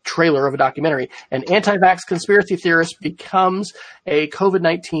trailer of a documentary, an anti-vax conspiracy theorist becomes a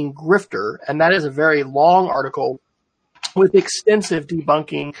COVID-19 grifter. And that is a very long article with extensive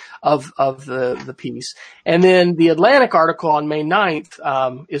debunking of the piece. And then the Atlantic article on May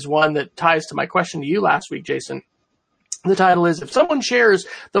 9th is one that ties to my question to you last week, Jason. The title is, if someone shares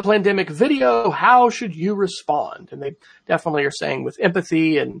the Plandemic video, how should you respond? And they definitely are saying with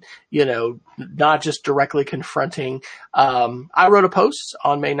empathy and, not just directly confronting. I wrote a post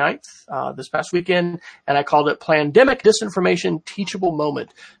on May 9th, this past weekend, and I called it Plandemic Disinformation Teachable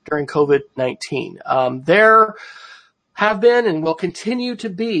Moment during COVID-19. There have been and will continue to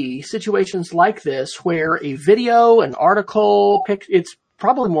be situations like this where a video, an article, it's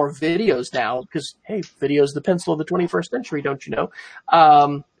probably more videos now because, hey, video is the pencil of the 21st century, don't you know?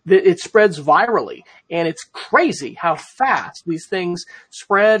 It spreads virally, and it's crazy how fast these things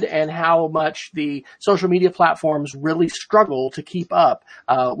spread and how much the social media platforms really struggle to keep up.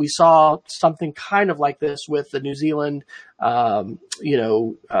 We saw something kind of like this with the New Zealand,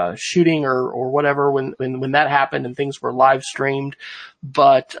 shooting or whatever when that happened and things were live streamed.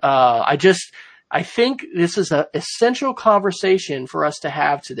 But I think this is an essential conversation for us to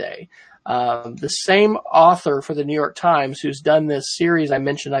have today. The same author for the New York Times who's done this series I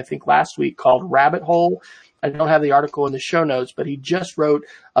mentioned, I think last week, called Rabbit Hole. I don't have the article in the show notes, but he just wrote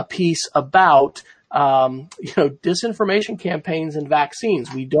a piece about, disinformation campaigns and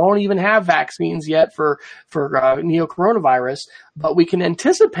vaccines. We don't even have vaccines yet for neocoronavirus, but we can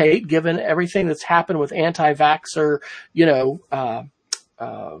anticipate, given everything that's happened with anti-vaxxer,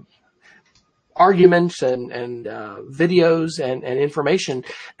 arguments and videos and information,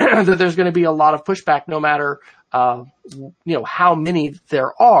 that there's going to be a lot of pushback no matter, how many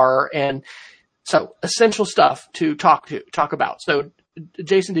there are. And so essential stuff to talk about. So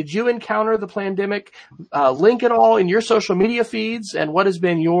Jason, did you encounter the Plandemic link at all in your social media feeds? And what has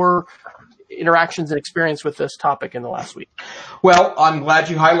been your interactions and experience with this topic in the last week? Well, I'm glad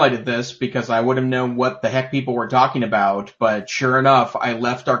you highlighted this because I would have known what the heck people were talking about. But sure enough, I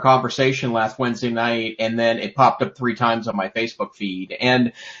left our conversation last Wednesday night and then it popped up 3 times on my Facebook feed.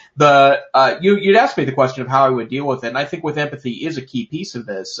 And you'd asked me the question of how I would deal with it. And I think with empathy is a key piece of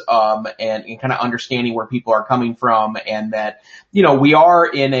this, and kind of understanding where people are coming from and that, we are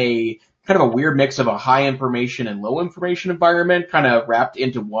in a kind of a weird mix of a high information and low information environment kind of wrapped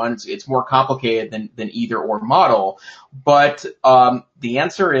into one. It's more complicated than either or model. But the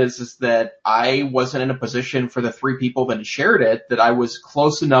answer is that I wasn't in a position for the 3 people that had shared it that I was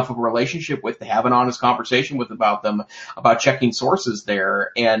close enough of a relationship with to have an honest conversation with about them, about checking sources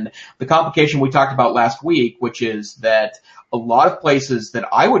there. And the complication we talked about last week, which is that a lot of places that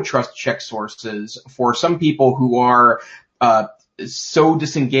I would trust to check sources for some people who are so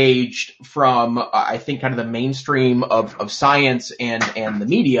disengaged from, I think, kind of the mainstream of science and the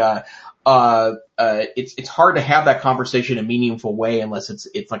media, it's hard to have that conversation in a meaningful way unless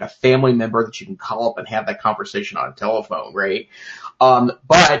it's like a family member that you can call up and have that conversation on a telephone, right?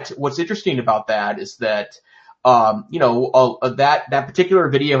 But what's interesting about that is that, that particular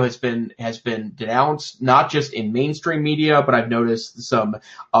video has been denounced not just in mainstream media, but I've noticed some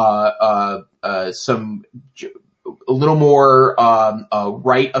a little more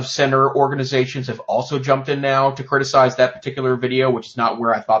right of center organizations have also jumped in now to criticize that particular video, which is not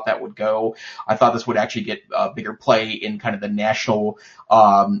where I thought that would go. I thought this would actually get bigger play in kind of the national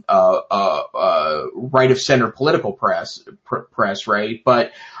right of center political press, right?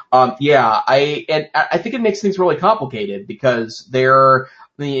 But I think it makes things really complicated because again,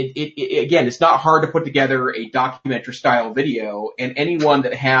 it's not hard to put together a documentary style video, and anyone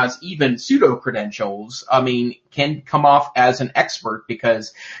that has even pseudo credentials, can come off as an expert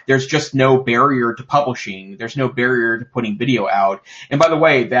because there's just no barrier to publishing. There's no barrier to putting video out. And by the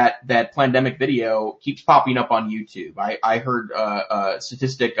way, that Plandemic video keeps popping up on YouTube. I heard a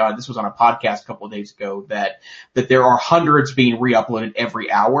statistic, this was on a podcast a couple of days ago, that there are hundreds being re-uploaded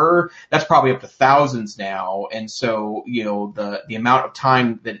every hour. That's probably up to thousands now. And so, the amount of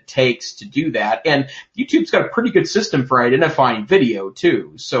time that it takes to do that. And YouTube's got a pretty good system for identifying video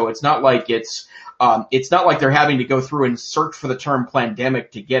too. So it's not like they're having to go through and search for the term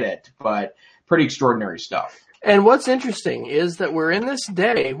Plandemic to get it, but pretty extraordinary stuff. And what's interesting is that we're in this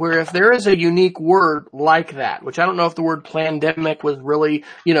day where if there is a unique word like that, which I don't know if the word Plandemic was really,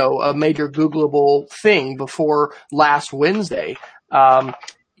 a major Googleable thing before last Wednesday,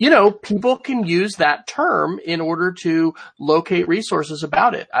 people can use that term in order to locate resources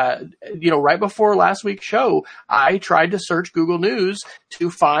about it. Right before last week's show, I tried to search Google News to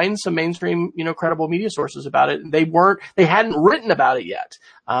find some mainstream, credible media sources about it. They hadn't written about it yet.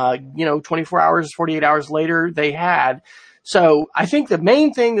 24 hours, 48 hours later, they had. So I think the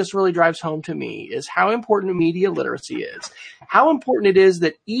main thing this really drives home to me is how important media literacy is, how important it is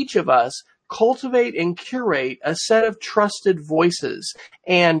that each of us cultivate and curate a set of trusted voices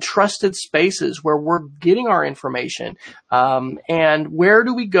and trusted spaces where we're getting our information. And where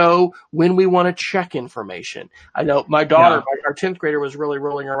do we go when we want to check information? I know my daughter, our 10th grader, was really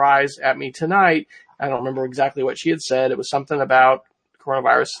rolling her eyes at me tonight. I don't remember exactly what she had said. It was something about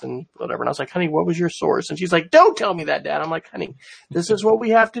coronavirus and whatever. And I was like, honey, what was your source? And she's like, don't tell me that, Dad. I'm like, honey, this is what we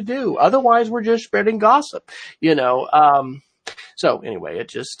have to do. Otherwise, we're just spreading gossip, So anyway, it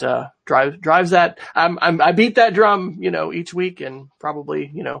just drives that. I beat that drum, each week, and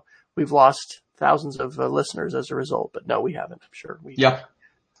probably, we've lost thousands of listeners as a result. But no, we haven't. I'm sure.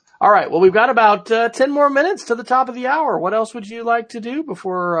 All right. Well, we've got about 10 more minutes to the top of the hour. What else would you like to do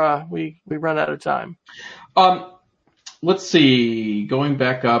before we run out of time? Let's see, going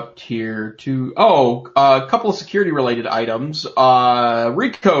back up here to, a couple of security related items.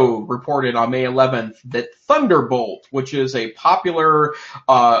 Rico reported on May 11th that Thunderbolt, which is a popular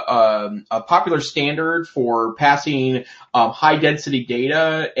standard for passing, high density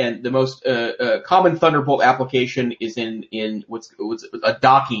data, and the most, common Thunderbolt application is in what's a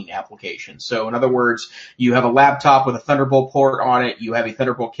docking application. So in other words, you have a laptop with a Thunderbolt port on it, you have a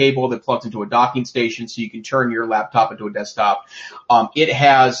Thunderbolt cable that plugs into a docking station so you can turn your laptop into a desktop. It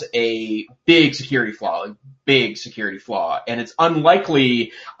has a big security flaw, and it's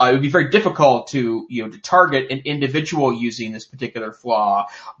unlikely, it would be very difficult to target an individual using this particular flaw,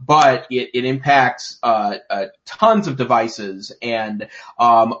 but it impacts, tons of devices, and,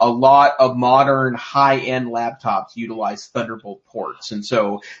 a lot of modern high-end laptops utilize Thunderbolt ports. And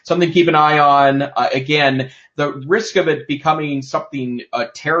so something to keep an eye on. Again, the risk of it becoming something,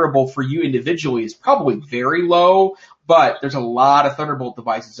 terrible for you individually is probably very low. But there's a lot of Thunderbolt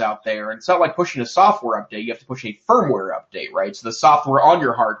devices out there, and it's not like pushing a software update. You have to push a firmware update, right? So the software on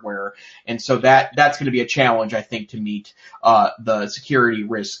your hardware, and so that's going to be a challenge, I think, to meet the security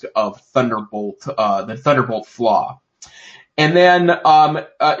risk of Thunderbolt, the Thunderbolt flaw. And then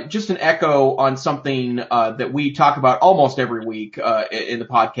just an echo on something that we talk about almost every week in the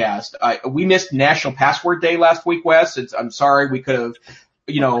podcast. We missed National Password Day last week, Wes. I'm sorry, we could have,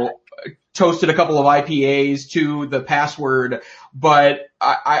 toasted a couple of IPAs to the password, but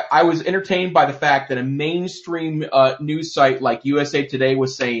I was entertained by the fact that a mainstream news site like USA Today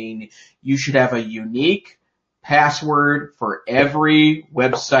was saying you should have a unique password for every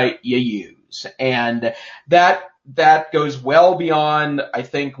website you use. And that goes well beyond, I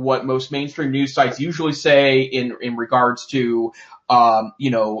think, what most mainstream news sites usually say in regards to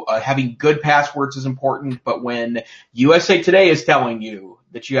having good passwords is important. But when USA Today is telling you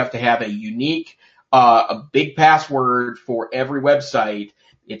that you have to have a unique, a big password for every website,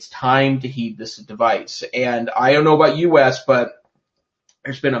 it's time to heed this device. And I don't know about you, Wes, but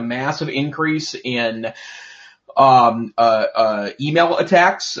there's been a massive increase in email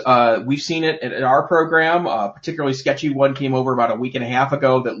attacks. We've seen it at our program. Particularly sketchy one came over about a week and a half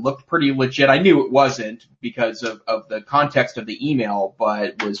ago that looked pretty legit. I knew it wasn't because of the context of the email,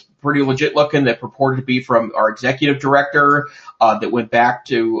 but was pretty legit looking, that purported to be from our executive director, that went back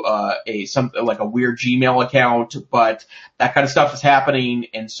to, something like a weird Gmail account. But that kind of stuff is happening.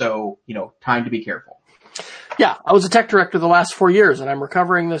 And so, time to be careful. Yeah, I was a tech director the last 4 years, and I'm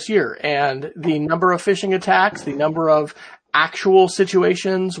recovering this year. And the number of phishing attacks, the number of actual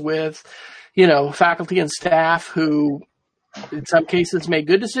situations with, faculty and staff who in some cases made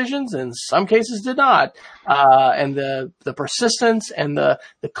good decisions, in some cases did not. And the persistence and the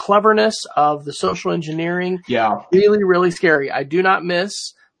cleverness of the social engineering. Yeah. Really, really scary. I do not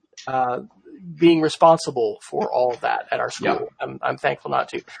miss, being responsible for all of that at our school. Yeah. I'm thankful not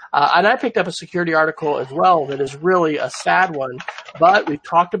to. And I picked up a security article as well that is really a sad one, but we've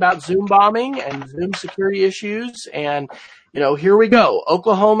talked about Zoom bombing and Zoom security issues. And, here we go.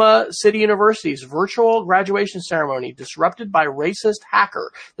 Oklahoma City University's virtual graduation ceremony disrupted by racist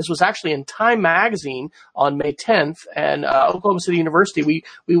hacker. This was actually in Time Magazine on May 10th. And, Oklahoma City University,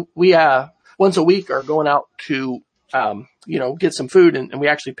 we once a week are going out to, get some food, and we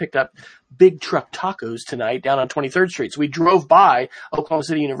actually picked up Big Truck Tacos tonight down on 23rd Street. So we drove by Oklahoma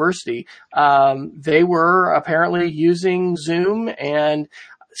City University. They were apparently using Zoom, and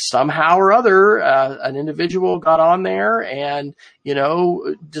somehow or other, an individual got on there and,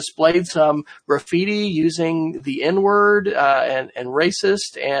 displayed some graffiti using the N-word, and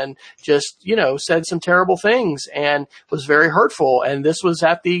racist, and just, said some terrible things and was very hurtful. And this was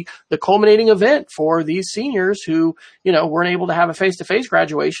at the culminating event for these seniors who, weren't able to have a face-to-face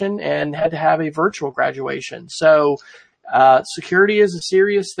graduation and had to have a virtual graduation. So, security is a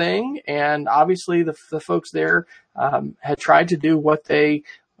serious thing, and obviously the folks there had tried to do what they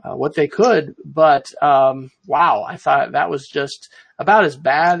could, but wow, I thought that was just about as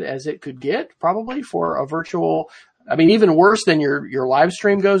bad as it could get, probably, for a virtual. I mean, even worse than your live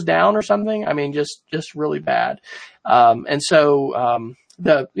stream goes down or something. I mean, just really bad. And so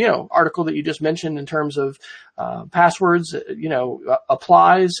the article that you just mentioned in terms of passwords,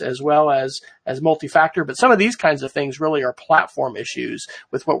 applies as well as multi-factor. But some of these kinds of things really are platform issues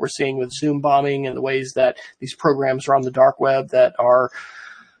with what we're seeing with Zoom bombing and the ways that these programs are on the dark web that are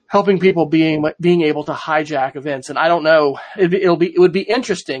helping people being able to hijack events. And I don't know, it would be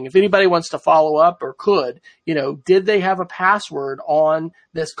interesting if anybody wants to follow up or could, did they have a password on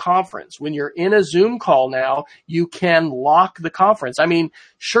this conference? When you're in a Zoom call now, you can lock the conference. I mean,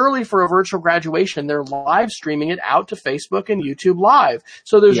 surely for a virtual graduation, they're live streaming it out to Facebook and YouTube Live.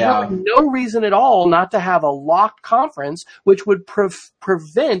 So there's really no reason at all not to have a locked conference, which would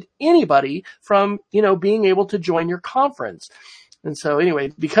prevent anybody from, being able to join your conference. And so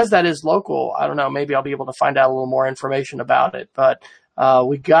anyway, because that is local, I don't know, maybe I'll be able to find out a little more information about it. But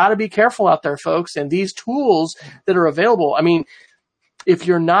we got to be careful out there, folks. And these tools that are available, I mean, if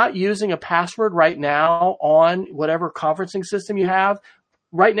you're not using a password right now on whatever conferencing system you have,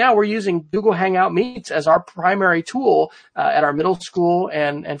 right now we're using Google Hangout Meets as our primary tool at our middle school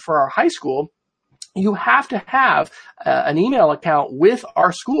and for our high school. You have to have an email account with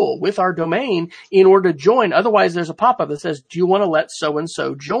our school, with our domain, in order to join. Otherwise, there's a pop-up that says, do you want to let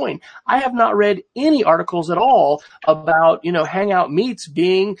so-and-so join? I have not read any articles at all about, Hangout Meets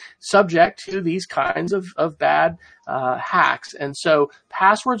being subject to these kinds of bad hacks. And so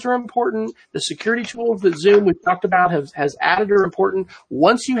passwords are important. The security tools that Zoom we've talked about has added are important.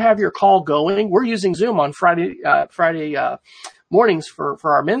 Once you have your call going, we're using Zoom on Friday mornings for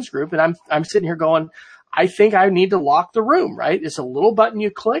our men's group. And I'm sitting here going, I think I need to lock the room, right? It's a little button you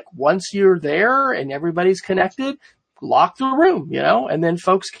click. Once you're there and everybody's connected, lock the room, and then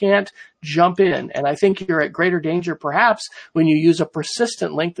folks can't jump in. And I think you're at greater danger perhaps when you use a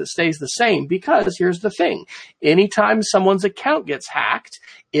persistent link that stays the same, because here's the thing. Anytime someone's account gets hacked,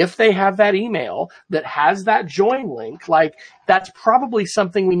 if they have that email that has that join link, like that's probably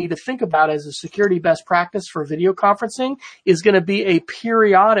something we need to think about as a security best practice for video conferencing, is going to be a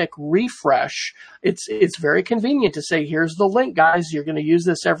periodic refresh. It's very convenient to say, here's the link, guys, you're going to use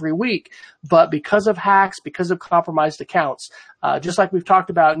this every week. But because of hacks, because of compromised accounts, just like we've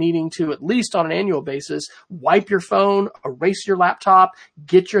talked about needing to, at least on an annual basis, wipe your phone, erase your laptop,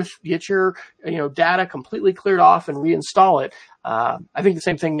 get your data completely cleared off and reinstall it. I think the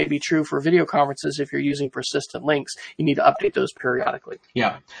same thing may be true for video conferences. If you're using persistent links, you need to update those periodically.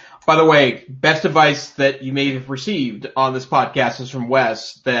 Yeah. By the way, best advice that you may have received on this podcast is from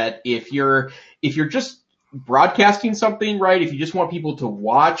Wes, that if you're just broadcasting something, right, if you just want people to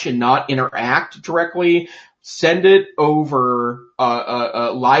watch and not interact directly, send it over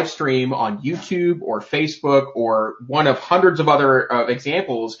a live stream on YouTube or Facebook or one of hundreds of other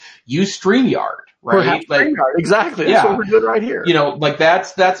examples. Use StreamYard, right? StreamYard, exactly. That's what we're doing right here.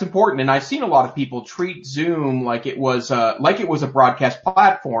 That's important. And I've seen a lot of people treat Zoom like it was a broadcast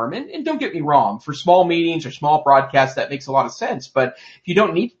platform. And don't get me wrong, for small meetings or small broadcasts, that makes a lot of sense. But if you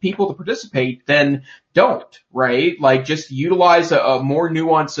don't need people to participate, then don't, right? Like, just utilize a more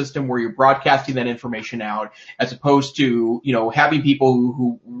nuanced system where you're broadcasting that information out, as opposed to, having people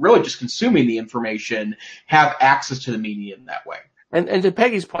who really just consuming the information have access to the medium that way. And to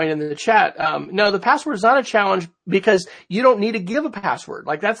Peggy's point in the chat, no, the password is not a challenge because you don't need to give a password.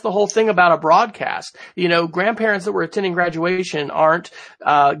 Like, that's the whole thing about a broadcast. Grandparents that were attending graduation aren't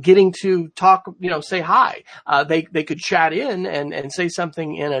getting to talk, say hi. They could chat in and say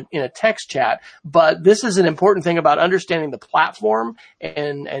something in a text chat. But this is an important thing about understanding the platform.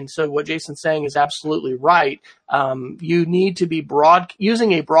 And so what Jason's saying is absolutely right. You need to be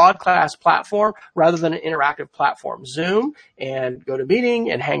using a broadcast platform rather than an interactive platform. Zoom and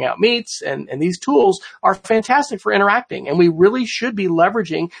GoToMeeting and Hangout Meets and these tools are fantastic for interacting, and we really should be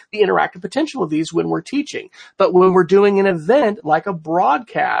leveraging the interactive potential of these when we're teaching. But when we're doing an event like a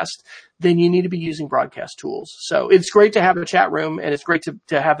broadcast, then you need to be using broadcast tools. So it's great to have a chat room, and it's great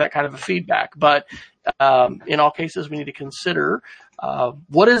to have that kind of a feedback. But in all cases, we need to consider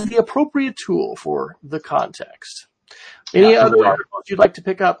what is the appropriate tool for the context. Any Absolutely. other articles you'd like to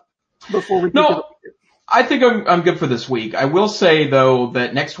pick up before we No, I think I'm good for this week. I will say though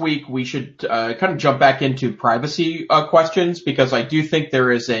that next week we should kind of jump back into privacy questions, because I do think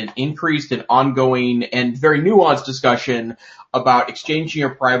there is an increased and ongoing and very nuanced discussion about exchanging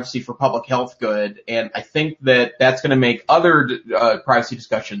your privacy for public health good, and I think that that's going to make other privacy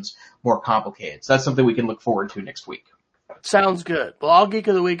discussions more complicated. So that's something we can look forward to next week. Sounds good. Well, I'll Geek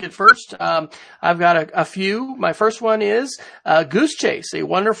of the Week at first. I've got a few. My first one is Goose Chase, a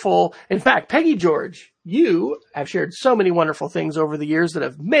wonderful, in fact, Peggy George, you have shared so many wonderful things over the years that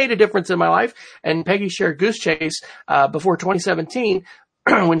have made a difference in my life. And Peggy shared Goose Chase before 2017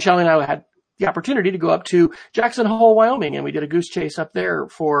 when Shelly and I had the opportunity to go up to Jackson Hole, Wyoming, and we did a goose chase up there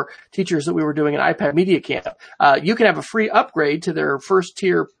for teachers that we were doing an iPad Media Camp. You can have a free upgrade to their first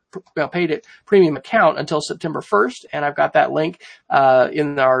tier paid premium account until September 1st, and I've got that link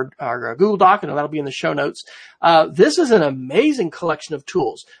in our Google Doc, and that'll be in the show notes. This is an amazing collection of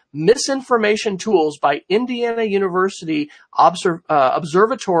tools. Misinformation Tools by Indiana University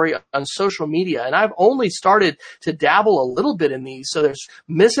Observatory on Social Media, and I've only started to dabble a little bit in these. So there's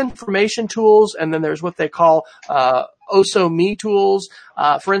misinformation tools, and then there's what they call OSO-Me tools.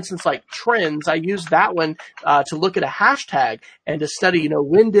 For instance, like trends, I use that one to look at a hashtag and to study,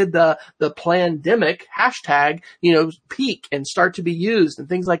 when did the plandemic hashtag, peak and start to be used and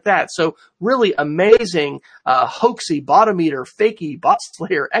things like that. So really amazing hoaxy, botometer, fakey, bot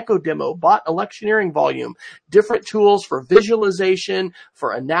slayer, echo demo, bot electioneering volume, different tools for visualization,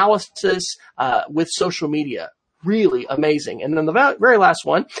 for analysis with social media. Really amazing. And then the very last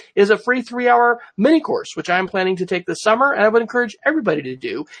one is a free 3-hour mini course, which I'm planning to take this summer, and I would encourage everybody to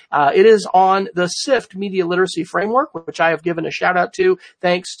do. It is on the SIFT Media Literacy Framework, which I have given a shout out to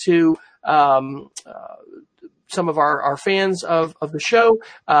thanks to some of our fans of the show.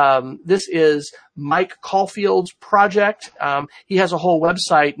 This is Mike Caulfield's project. He has a whole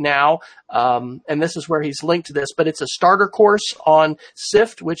website now, and this is where he's linked to this, but it's a starter course on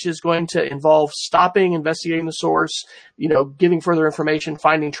SIFT, which is going to involve stopping, investigating the source, giving further information,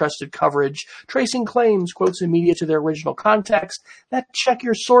 finding trusted coverage, tracing claims, quotes, and media to their original context, that check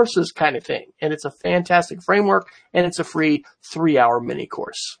your sources kind of thing. And it's a fantastic framework, and it's a free 3-hour mini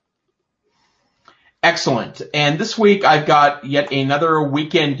course. Excellent. And this week I've got yet another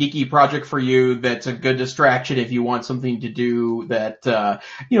weekend geeky project for you that's a good distraction if you want something to do that,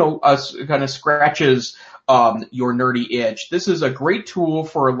 kind of scratches your nerdy itch. This is a great tool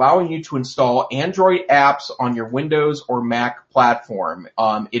for allowing you to install Android apps on your Windows or Mac platform.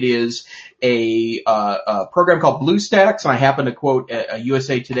 It is a program called BlueStacks, and I happen to quote a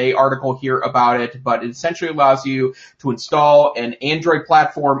USA Today article here about it, but it essentially allows you to install an Android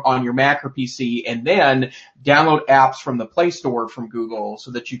platform on your Mac or PC and then download apps from the Play Store from Google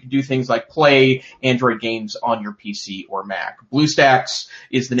so that you can do things like play Android games on your PC or Mac. BlueStacks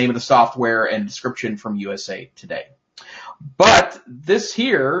is the name of the software and description from USA Today. But this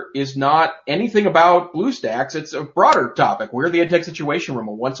here is not anything about BlueStacks. It's a broader topic. We're the EdTech Situation Room,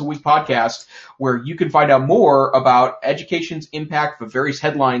 a once-a-week podcast where you can find out more about education's impact for various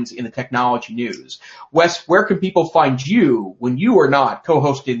headlines in the technology news. Wes, where can people find you when you are not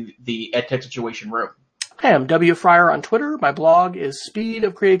co-hosting the EdTech Situation Room? Hey, I'm W. Fryer on Twitter. My blog is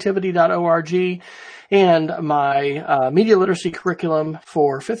speedofcreativity.org. And my media literacy curriculum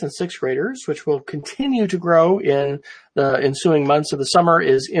for 5th and 6th graders, which will continue to grow in the ensuing months of the summer,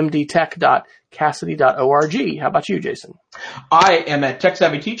 is mdtech.cassidy.org. How about you, Jason? I am at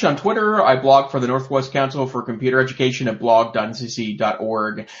TechSavvyTeach on Twitter. I blog for the Northwest Council for Computer Education at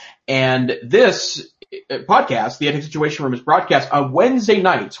blog.ncc.org. And this podcast, the EdTech Situation Room, is broadcast on Wednesday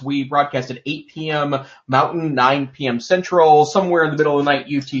nights. We broadcast at 8 p.m. Mountain, 9 p.m. Central, somewhere in the middle of the night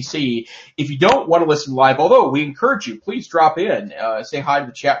UTC. If you don't want to listen live, although we encourage you, please drop in, say hi to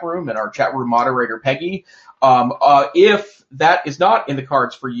the chat room and our chat room moderator, Peggy. If that is not in the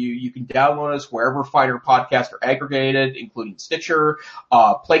cards for you, you can download us wherever finer podcasts are aggregated, including Stitcher,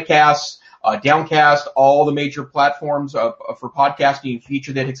 Playcast, Downcast, all the major platforms for podcasting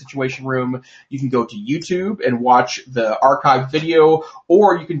feature the EdTech Situation Room. You can go to YouTube and watch the archived video,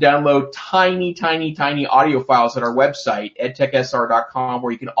 or you can download tiny, tiny, tiny audio files at our website, edtechsr.com,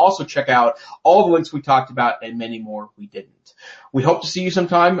 where you can also check out all the links we talked about and many more we didn't. We hope to see you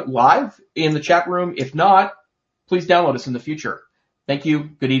sometime live in the chat room. If not, please download us in the future. Thank you.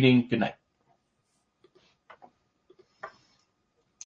 Good evening. Good night.